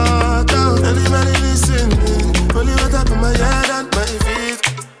Satan. Anybody listening? Only what up in my head and my feet.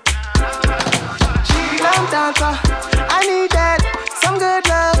 Dancer, I need that. Some good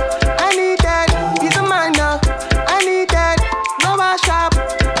love, I need that. Peace of mind now, I need that. No more shop,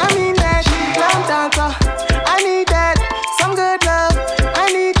 I mean that. Lamb dancer, I need that. Some good love, I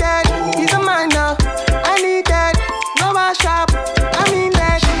need that. Peace of mind now, I need that. No more shop, I mean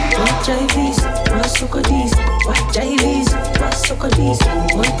that. What JVs, what socadies, what JVs, what socadies,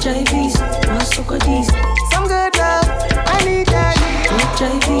 what JVs, what socadies. Some good love, I need that. What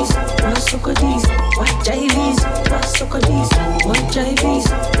JVs, what socadies, what JVs, what socadies, what You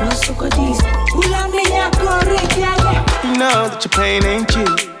know that your pain ain't cheap.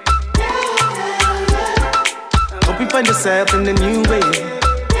 Hope you find yourself in the new way.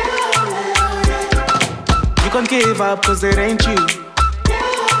 You can't give up cause it ain't you.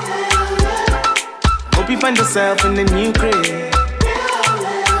 Hope you find yourself in the new crib.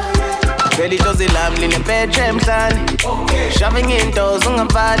 Belly does it lamb in the bedroom plan. Shoving in toes on a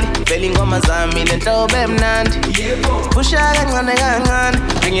body. Belly on my zami in toe bem nand. Push out on.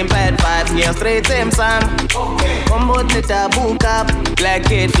 Bringing bad vibes near straight same Sam. Combo the taboo cup. Black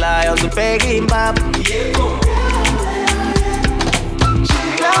kid fly on the peggy pop.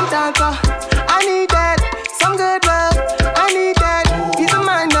 Glam dancer, I need that. Some good love, I need that. Peace of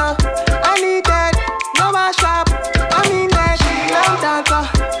mind now, I need that. No bar shop, I mean that. Glam dancer,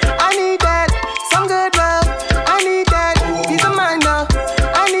 I need that. Some good love, I need that. Peace of mind now,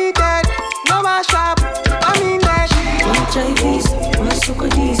 I need that. No bar shop, I mean that. One JVs, one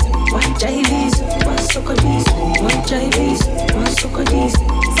socodies, one JVs, one socodies, one JVs, one socodies.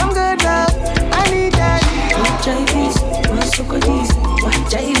 Some good love, I need that. One JVs, one socodies, one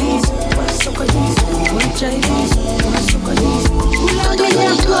JVs, one socodies, one JVs, one socodies.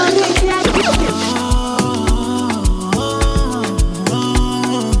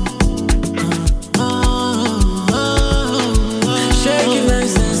 Shake it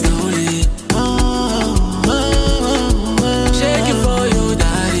nice and slowly. Shake it for you,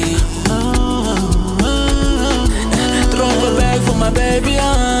 daddy. Throw a bag for my baby,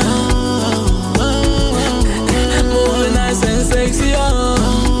 moving nice and sexy,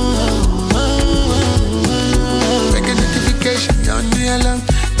 Bank notification, you're on the alarm.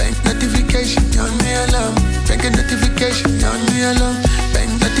 Bank notification, you're on the alarm. Bank notification, you're on the alarm.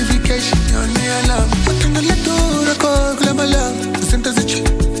 Bank notification, you're on the alarm. Attendo la tua con la mala. Senta se ci,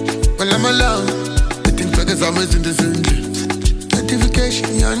 con la mala. I think focus always in the center.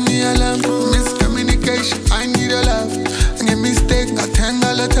 Notification, you're on the alarm. Miscommunication, I need a love. I get mistake, I tend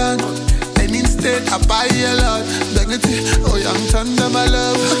all the time. And instead, I buy a lot. Dignity, oh young thunder, my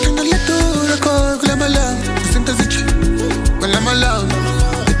love. Attendo la tua con la mala. Senta se ci, con la mala.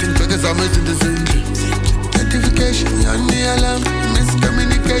 I think focus always in the center. Notification, you're on the alarm.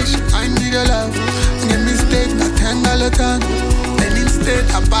 Miscommunication, I need a love. I get mistake, I tend all the time. And instead,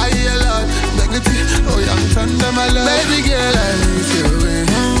 I buy a lot. Dignity, oh young thunder, my love. Baby girl, I need you.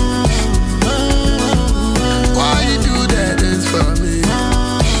 Why you do that dance for me?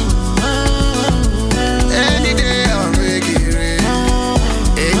 Any day I'll make it rain.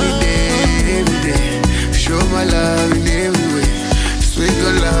 Any day, every day. Show my love in every way. Sweet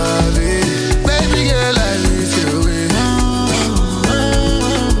your love, baby girl, I need you.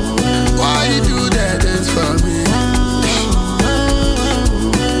 Why you do that dance for me?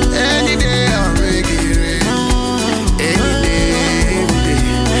 Any day I'll make it rain. Any day, every day.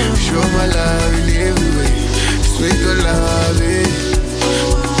 Show my love in every way. Sweet your love,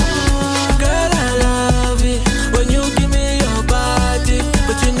 Girl, I love it when you give me your body,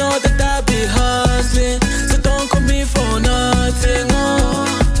 but you know that I be hustling, so don't come me for nothing.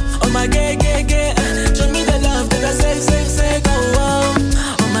 Oh my gay, show me the love that I say, oh,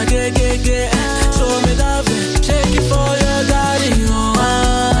 oh my gay, show me love, shake it for your daddy,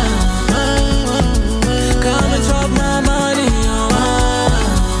 come and drop my money,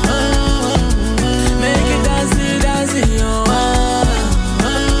 make it dancey, I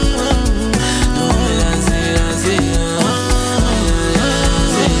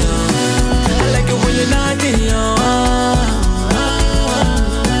like it when you're naughty,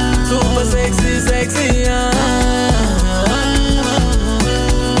 super sexy,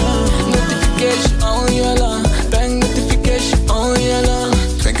 notification on your alarm, bang notification on your alarm.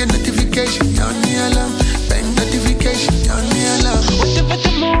 Bank notification, you're on the alarm. Bank notification, you're on the alarm. What's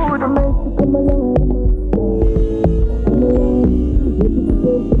the mood that makes you come along?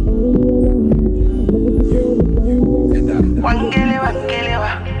 One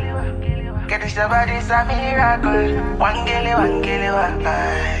get this body's a miracle. One gilly,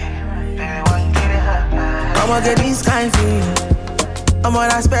 I'ma get this kind feeling. I'm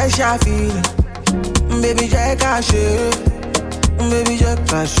on a special feeling. Baby, Jack, I share it. Baby,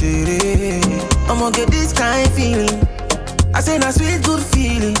 Jack, I share it. I'ma get this kind feeling. I say, na sweet, good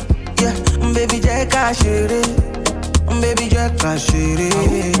feeling. Yeah, baby, Jack, I share it. Baby, Jack, I share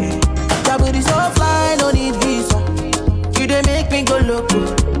it. That booty so fly, no need visa. You dey make me go loco.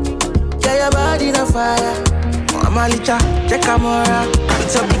 Yeah, your body on fire. I'm a licha, check camera.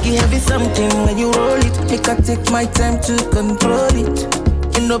 It's a biggie heavy something when you roll it. Make I take my time to control it.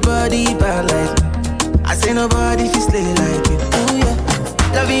 Ain't nobody bad like me. I say nobody fi slay like it. Ooh yeah,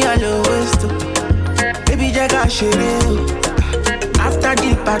 love you all your ways too. Baby Jack, I share it. After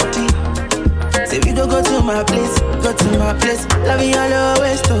the party, say we go to my place, go to my place. Love you all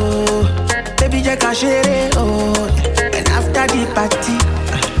always, oh. Baby, just cash it, oh. And after the party,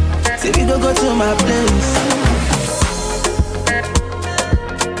 say we go to my place.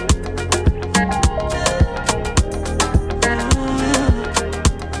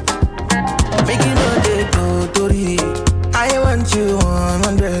 Make you know they go to the. I want you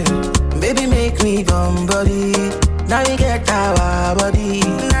 100. Baby, make me come body. Now we get our body.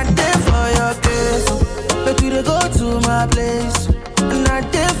 Not there for your case, but we go to my place.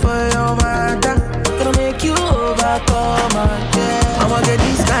 Not there for your matter. Gonna make you overcome again. I'ma get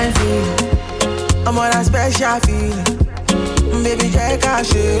this kind of feeling. I'm on a special feeling. Baby, just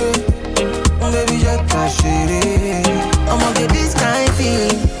cash it. Baby, just cash it. I'ma get this kind of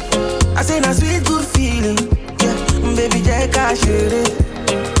feeling. I say a sweet good feeling. Yeah, baby, just cash it.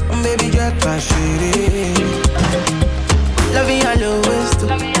 Baby, just cash it. Love you all always too.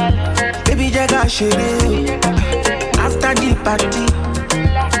 Baby, just cash it. After the party,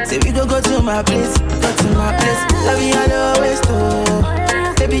 say we go to my place, go to my place. Love you all always too.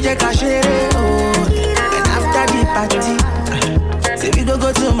 Baby, just cash it. And after the party, say we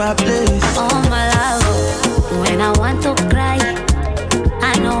go to my place. Oh my love, when I want to cry,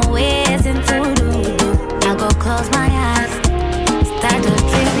 I know ways to do. I go close my eyes, start to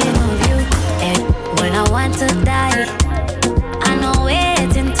dreaming of you. And when I want to die, I know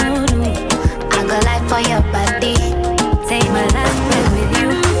ways to do. I go life for your body, take my last breath with you.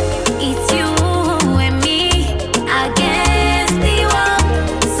 It's you and me against the wall.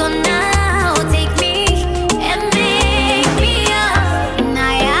 So now take me and make me up.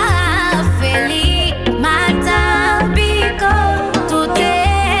 Naya feli mata biko to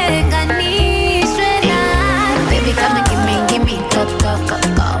take a nishwena. Baby, come and give me, go, go, go,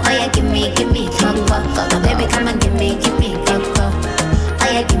 go. Oh yeah, give me, go, go, go. Baby, come and give me, go, go. Oh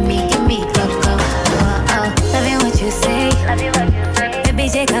yeah, give me, go, go. Oh, oh. Loving what you say. Baby,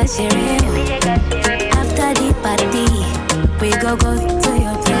 take a share. After the party, we go to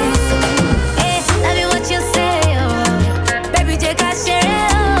your place. Hey, love you what you say, oh. Baby, take a share.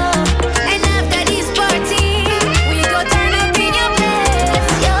 And after this party, we go turn up in your place.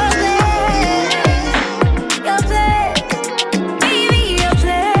 Your place, baby, your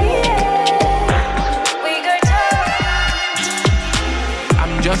place. We go turn.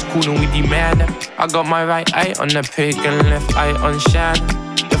 I'm just coolin' with the man. I got my right eye on the pig and left eye on shine.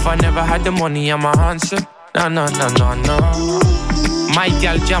 If I never had the money, I'm a answer. No, no, no, no, no. My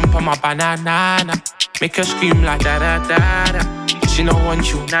gal jump on my banana, make her scream like da da da da. She don't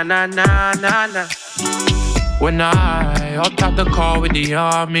want you, na na na na na. When I hopped out the car with the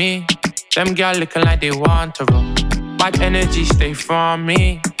army, them gal looking like they want to roll. Bad energy stay from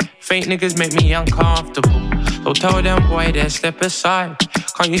me. Fake niggas make me uncomfortable. So tell them boy they step aside.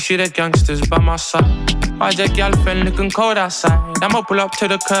 Can't you see the gangsters by my side? Why's that gal friend looking cold outside? I'ma pull up to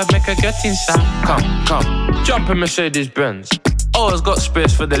the curb, make her get inside. Come, jump in Mercedes Benz. Always got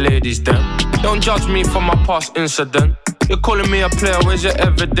space for the ladies then. Don't judge me for my past incident. You're calling me a player, where's your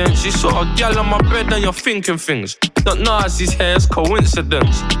evidence? You saw a gal on my bed and you're thinking things. Don't know as his hair's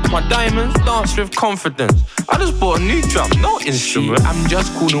coincidence. My diamonds dance with confidence. I just bought a new drum, no instrument. See, I'm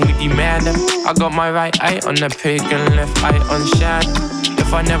just coolin' with the man. I got my right eye on the pig and left eye on shine.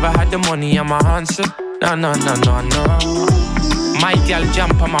 If I never had the money, I'm a answer. No, no, no, no, no. My gal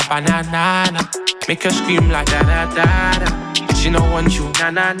jump on my banana, make her scream like da da da da. She don't want you,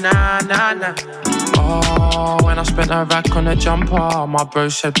 na na na na na. Oh, when I spent a rack on a jumper, my bro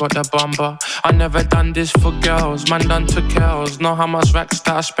said what the bumper. I never done this for girls, man done to girls. Know how much racks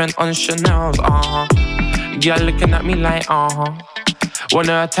that I spent on Chanel's, Girl looking at me like,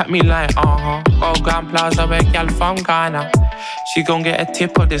 wanna attack me like, Go Grand Plaza where gal from Ghana. She gon' get a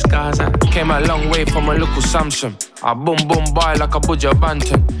tip of this Gaza. Came a long way from a local Samsung. I boom boom boy like a Buja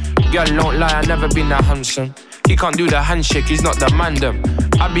Banton. Girl don't lie, I never been that handsome. He can't do the handshake, he's not the man them.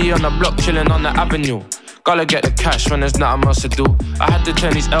 I be on the block chillin' on the avenue. Gotta get the cash when there's nothing else to do. I had to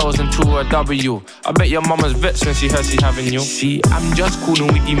turn these L's into a W. I bet your mama's vexed when she heard she's having you. See, I'm just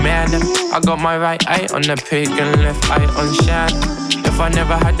coolin' with the man. I got my right eye on the pig and left eye on shine. If I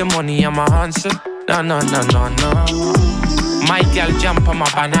never had the money, I'm a answer. No, no, no, no, no. My gal jump on my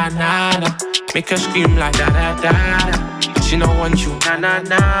banana, make her scream like da da da da. She don't want you, na na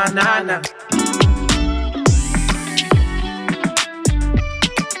na na na.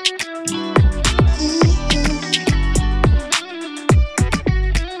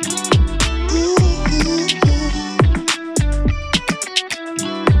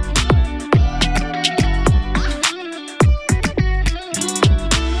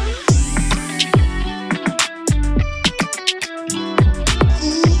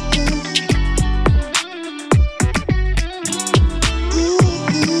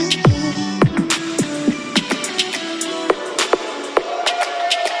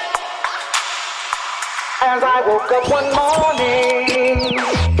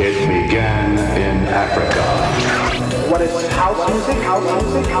 What is house music? House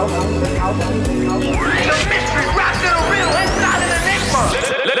music? House music? House music? House music? The mystery wrapped in a riddle inside an enigma.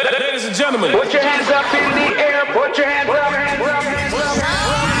 Ladies and gentlemen, put your hands up in the air. Put your hands up.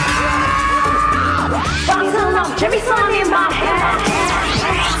 Jimmy song in my head.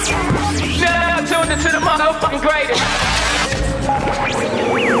 Now tuned into the motherfucking greatest.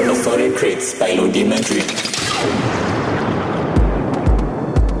 Assorted Crates by Rudimentary.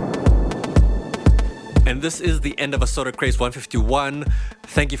 And this is the end of Assorted Crates 151.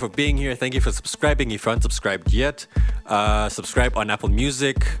 Thank you for being here. Thank you for subscribing. If you aren't subscribed yet, subscribe on Apple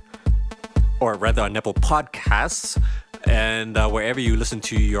Music, or rather on Apple Podcasts, and wherever you listen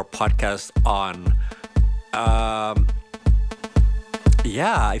to your podcast on. I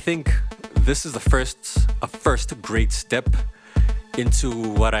think this is a first great step into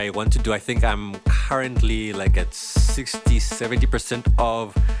what I want to do. I think I'm currently like at 60-70%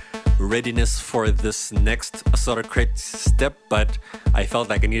 of readiness for this next Assorted Crate step, but I felt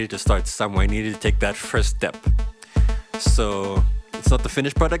like I needed to start somewhere. I needed to take that first step. So it's not the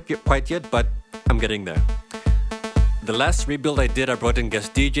finished product quite yet, but I'm getting there. The last rebuild I did, I brought in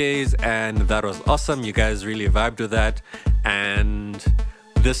guest DJs, and that was awesome. You guys really vibed with that. And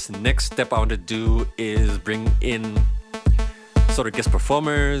this next step I want to do is bring in sort of guest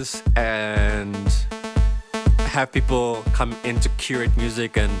performers and have people come in to curate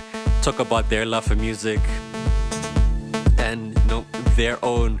music and talk about their love for music and their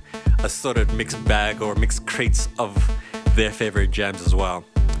own assorted mixed bag or mixed crates of their favorite jams as well.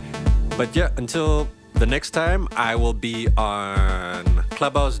 But yeah, until the next time, I will be on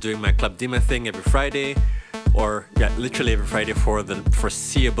Clubhouse doing my Club Dima thing every Friday, or literally every Friday for the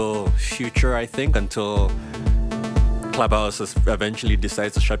foreseeable future, I think, until Clubhouse eventually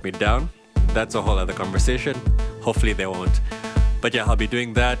decides to shut me down. That's a whole other conversation. Hopefully they won't. But yeah, I'll be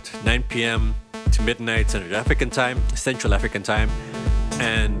doing that 9 p.m. to midnight Central African time.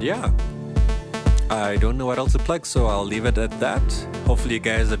 And yeah, I don't know what else to plug, so I'll leave it at that. Hopefully you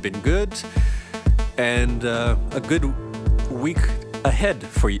guys have been good. And a good week ahead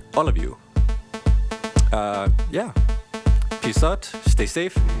for all of you. Peace out, stay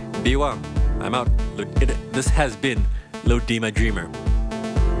safe, be well. I'm out. This has been Lodima Dreamer.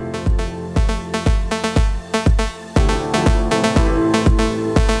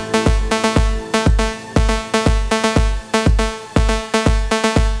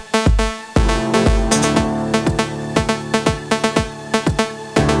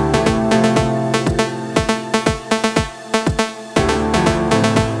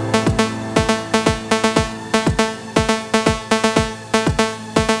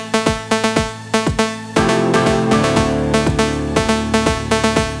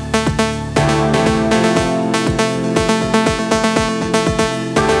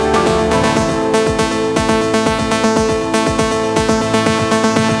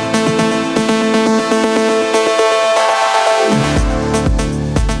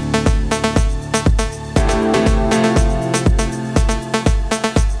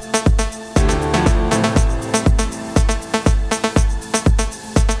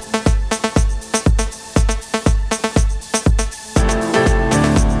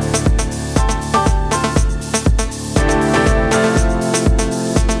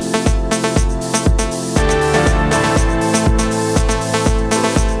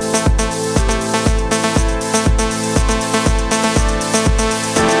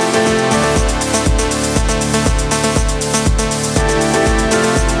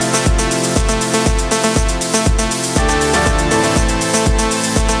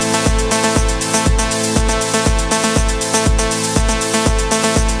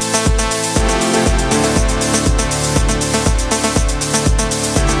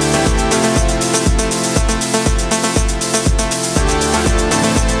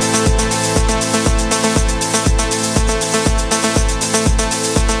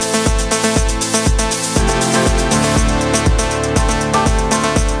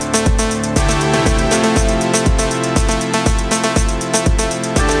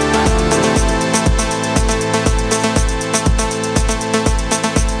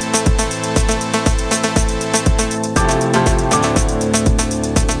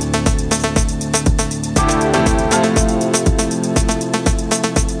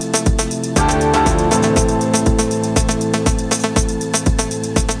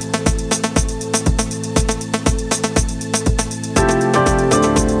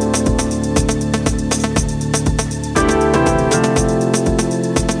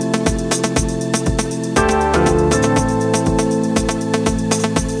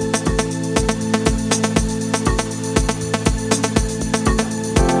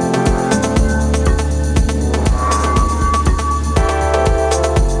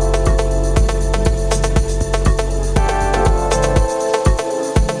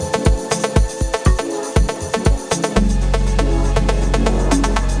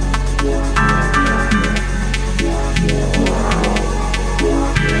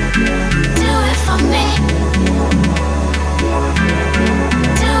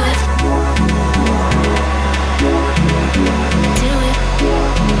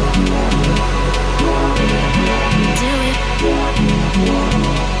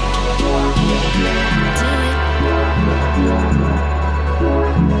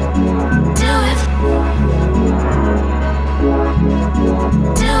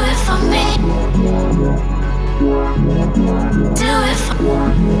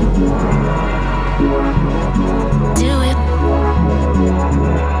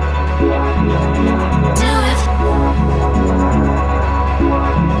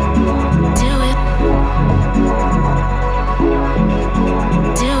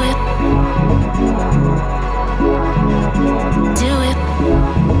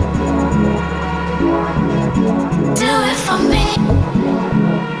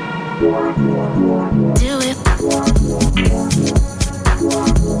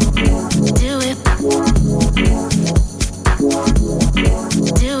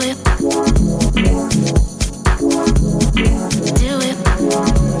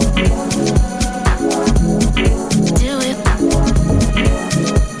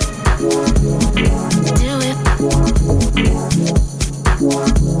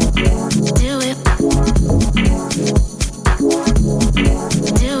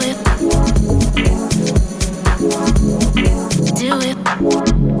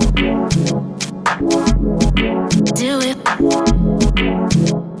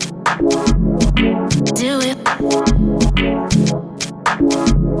 Do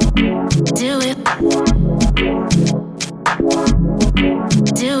it.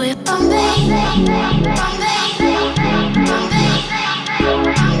 Do it for me.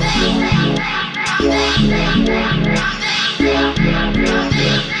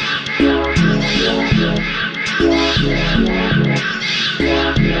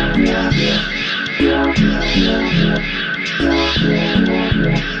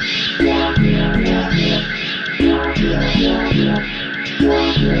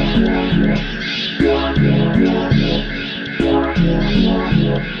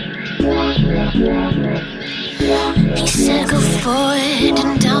 He said go forward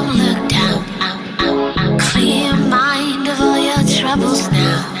and don't look down. Clear your mind of all your troubles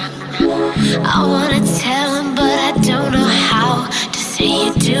now. I wanna tell him but I don't know how to say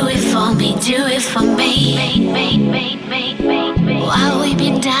you do it for me, do it for me. While we've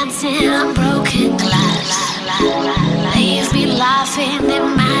been dancing on broken glass, leave me laughing,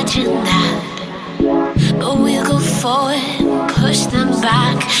 imagine that. But we'll go forward, push them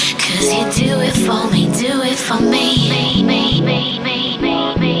back. Cause you do it for me, do it for me.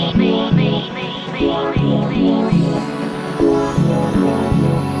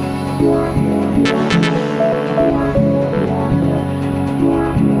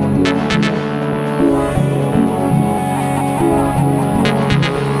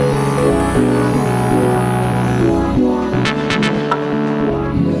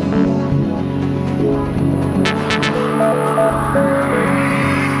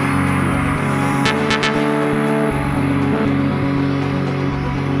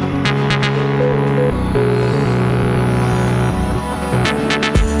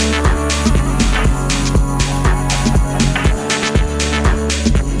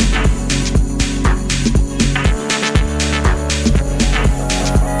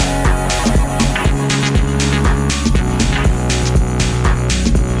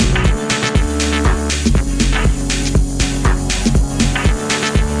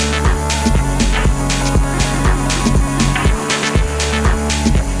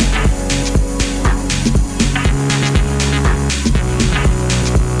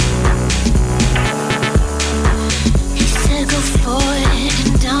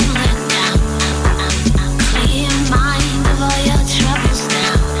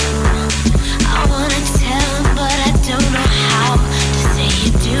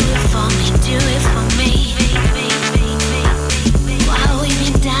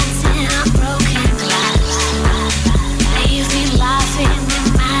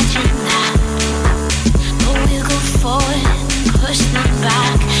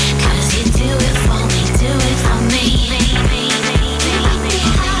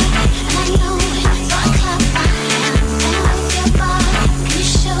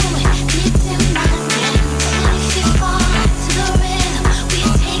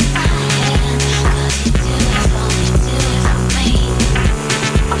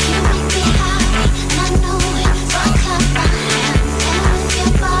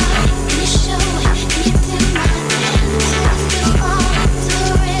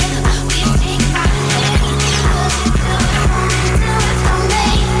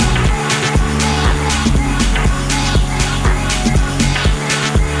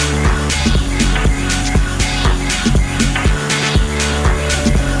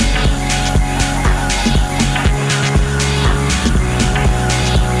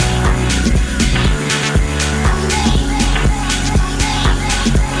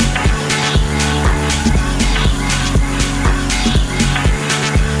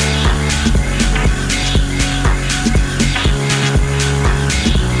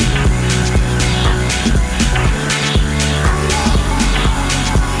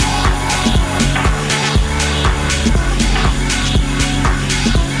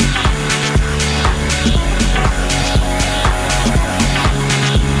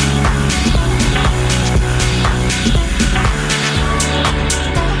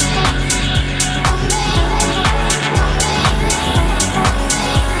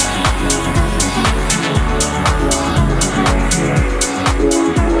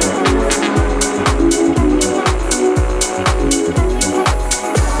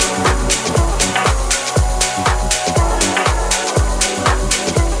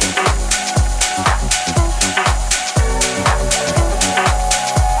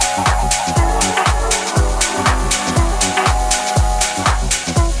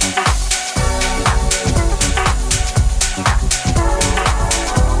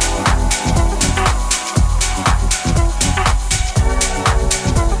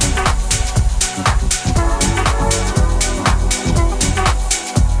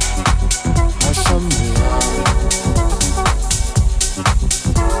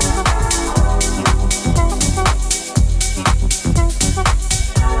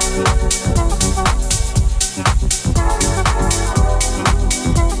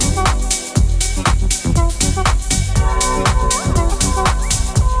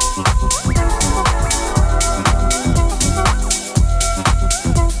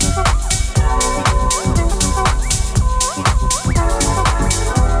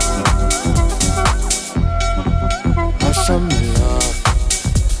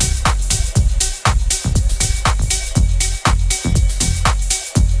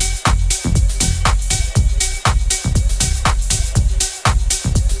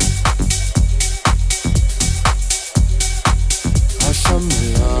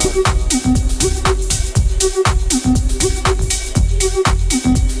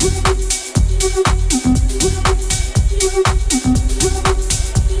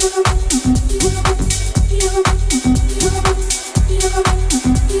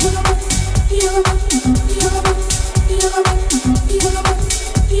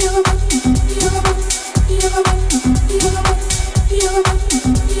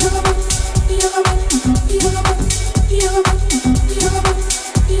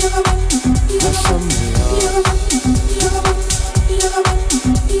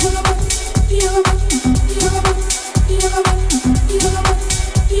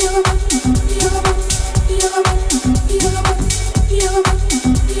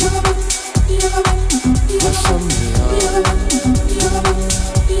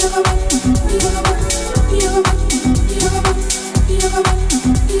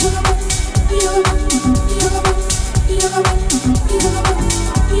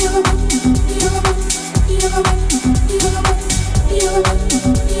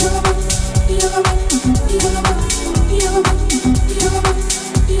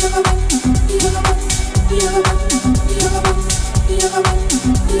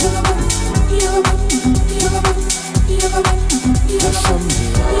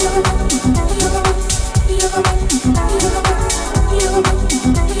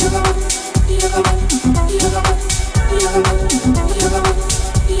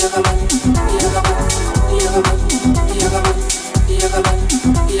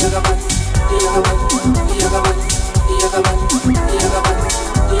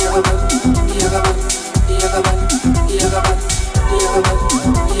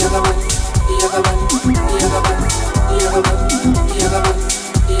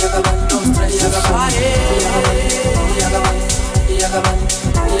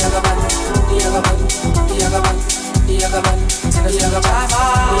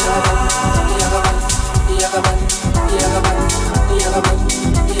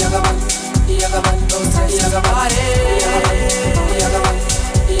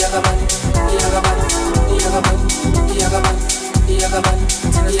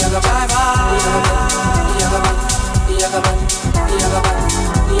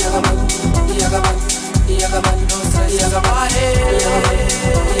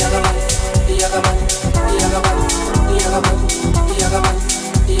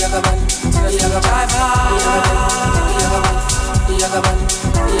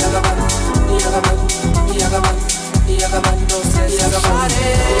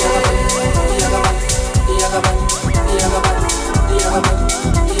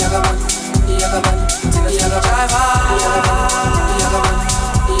 Yagaban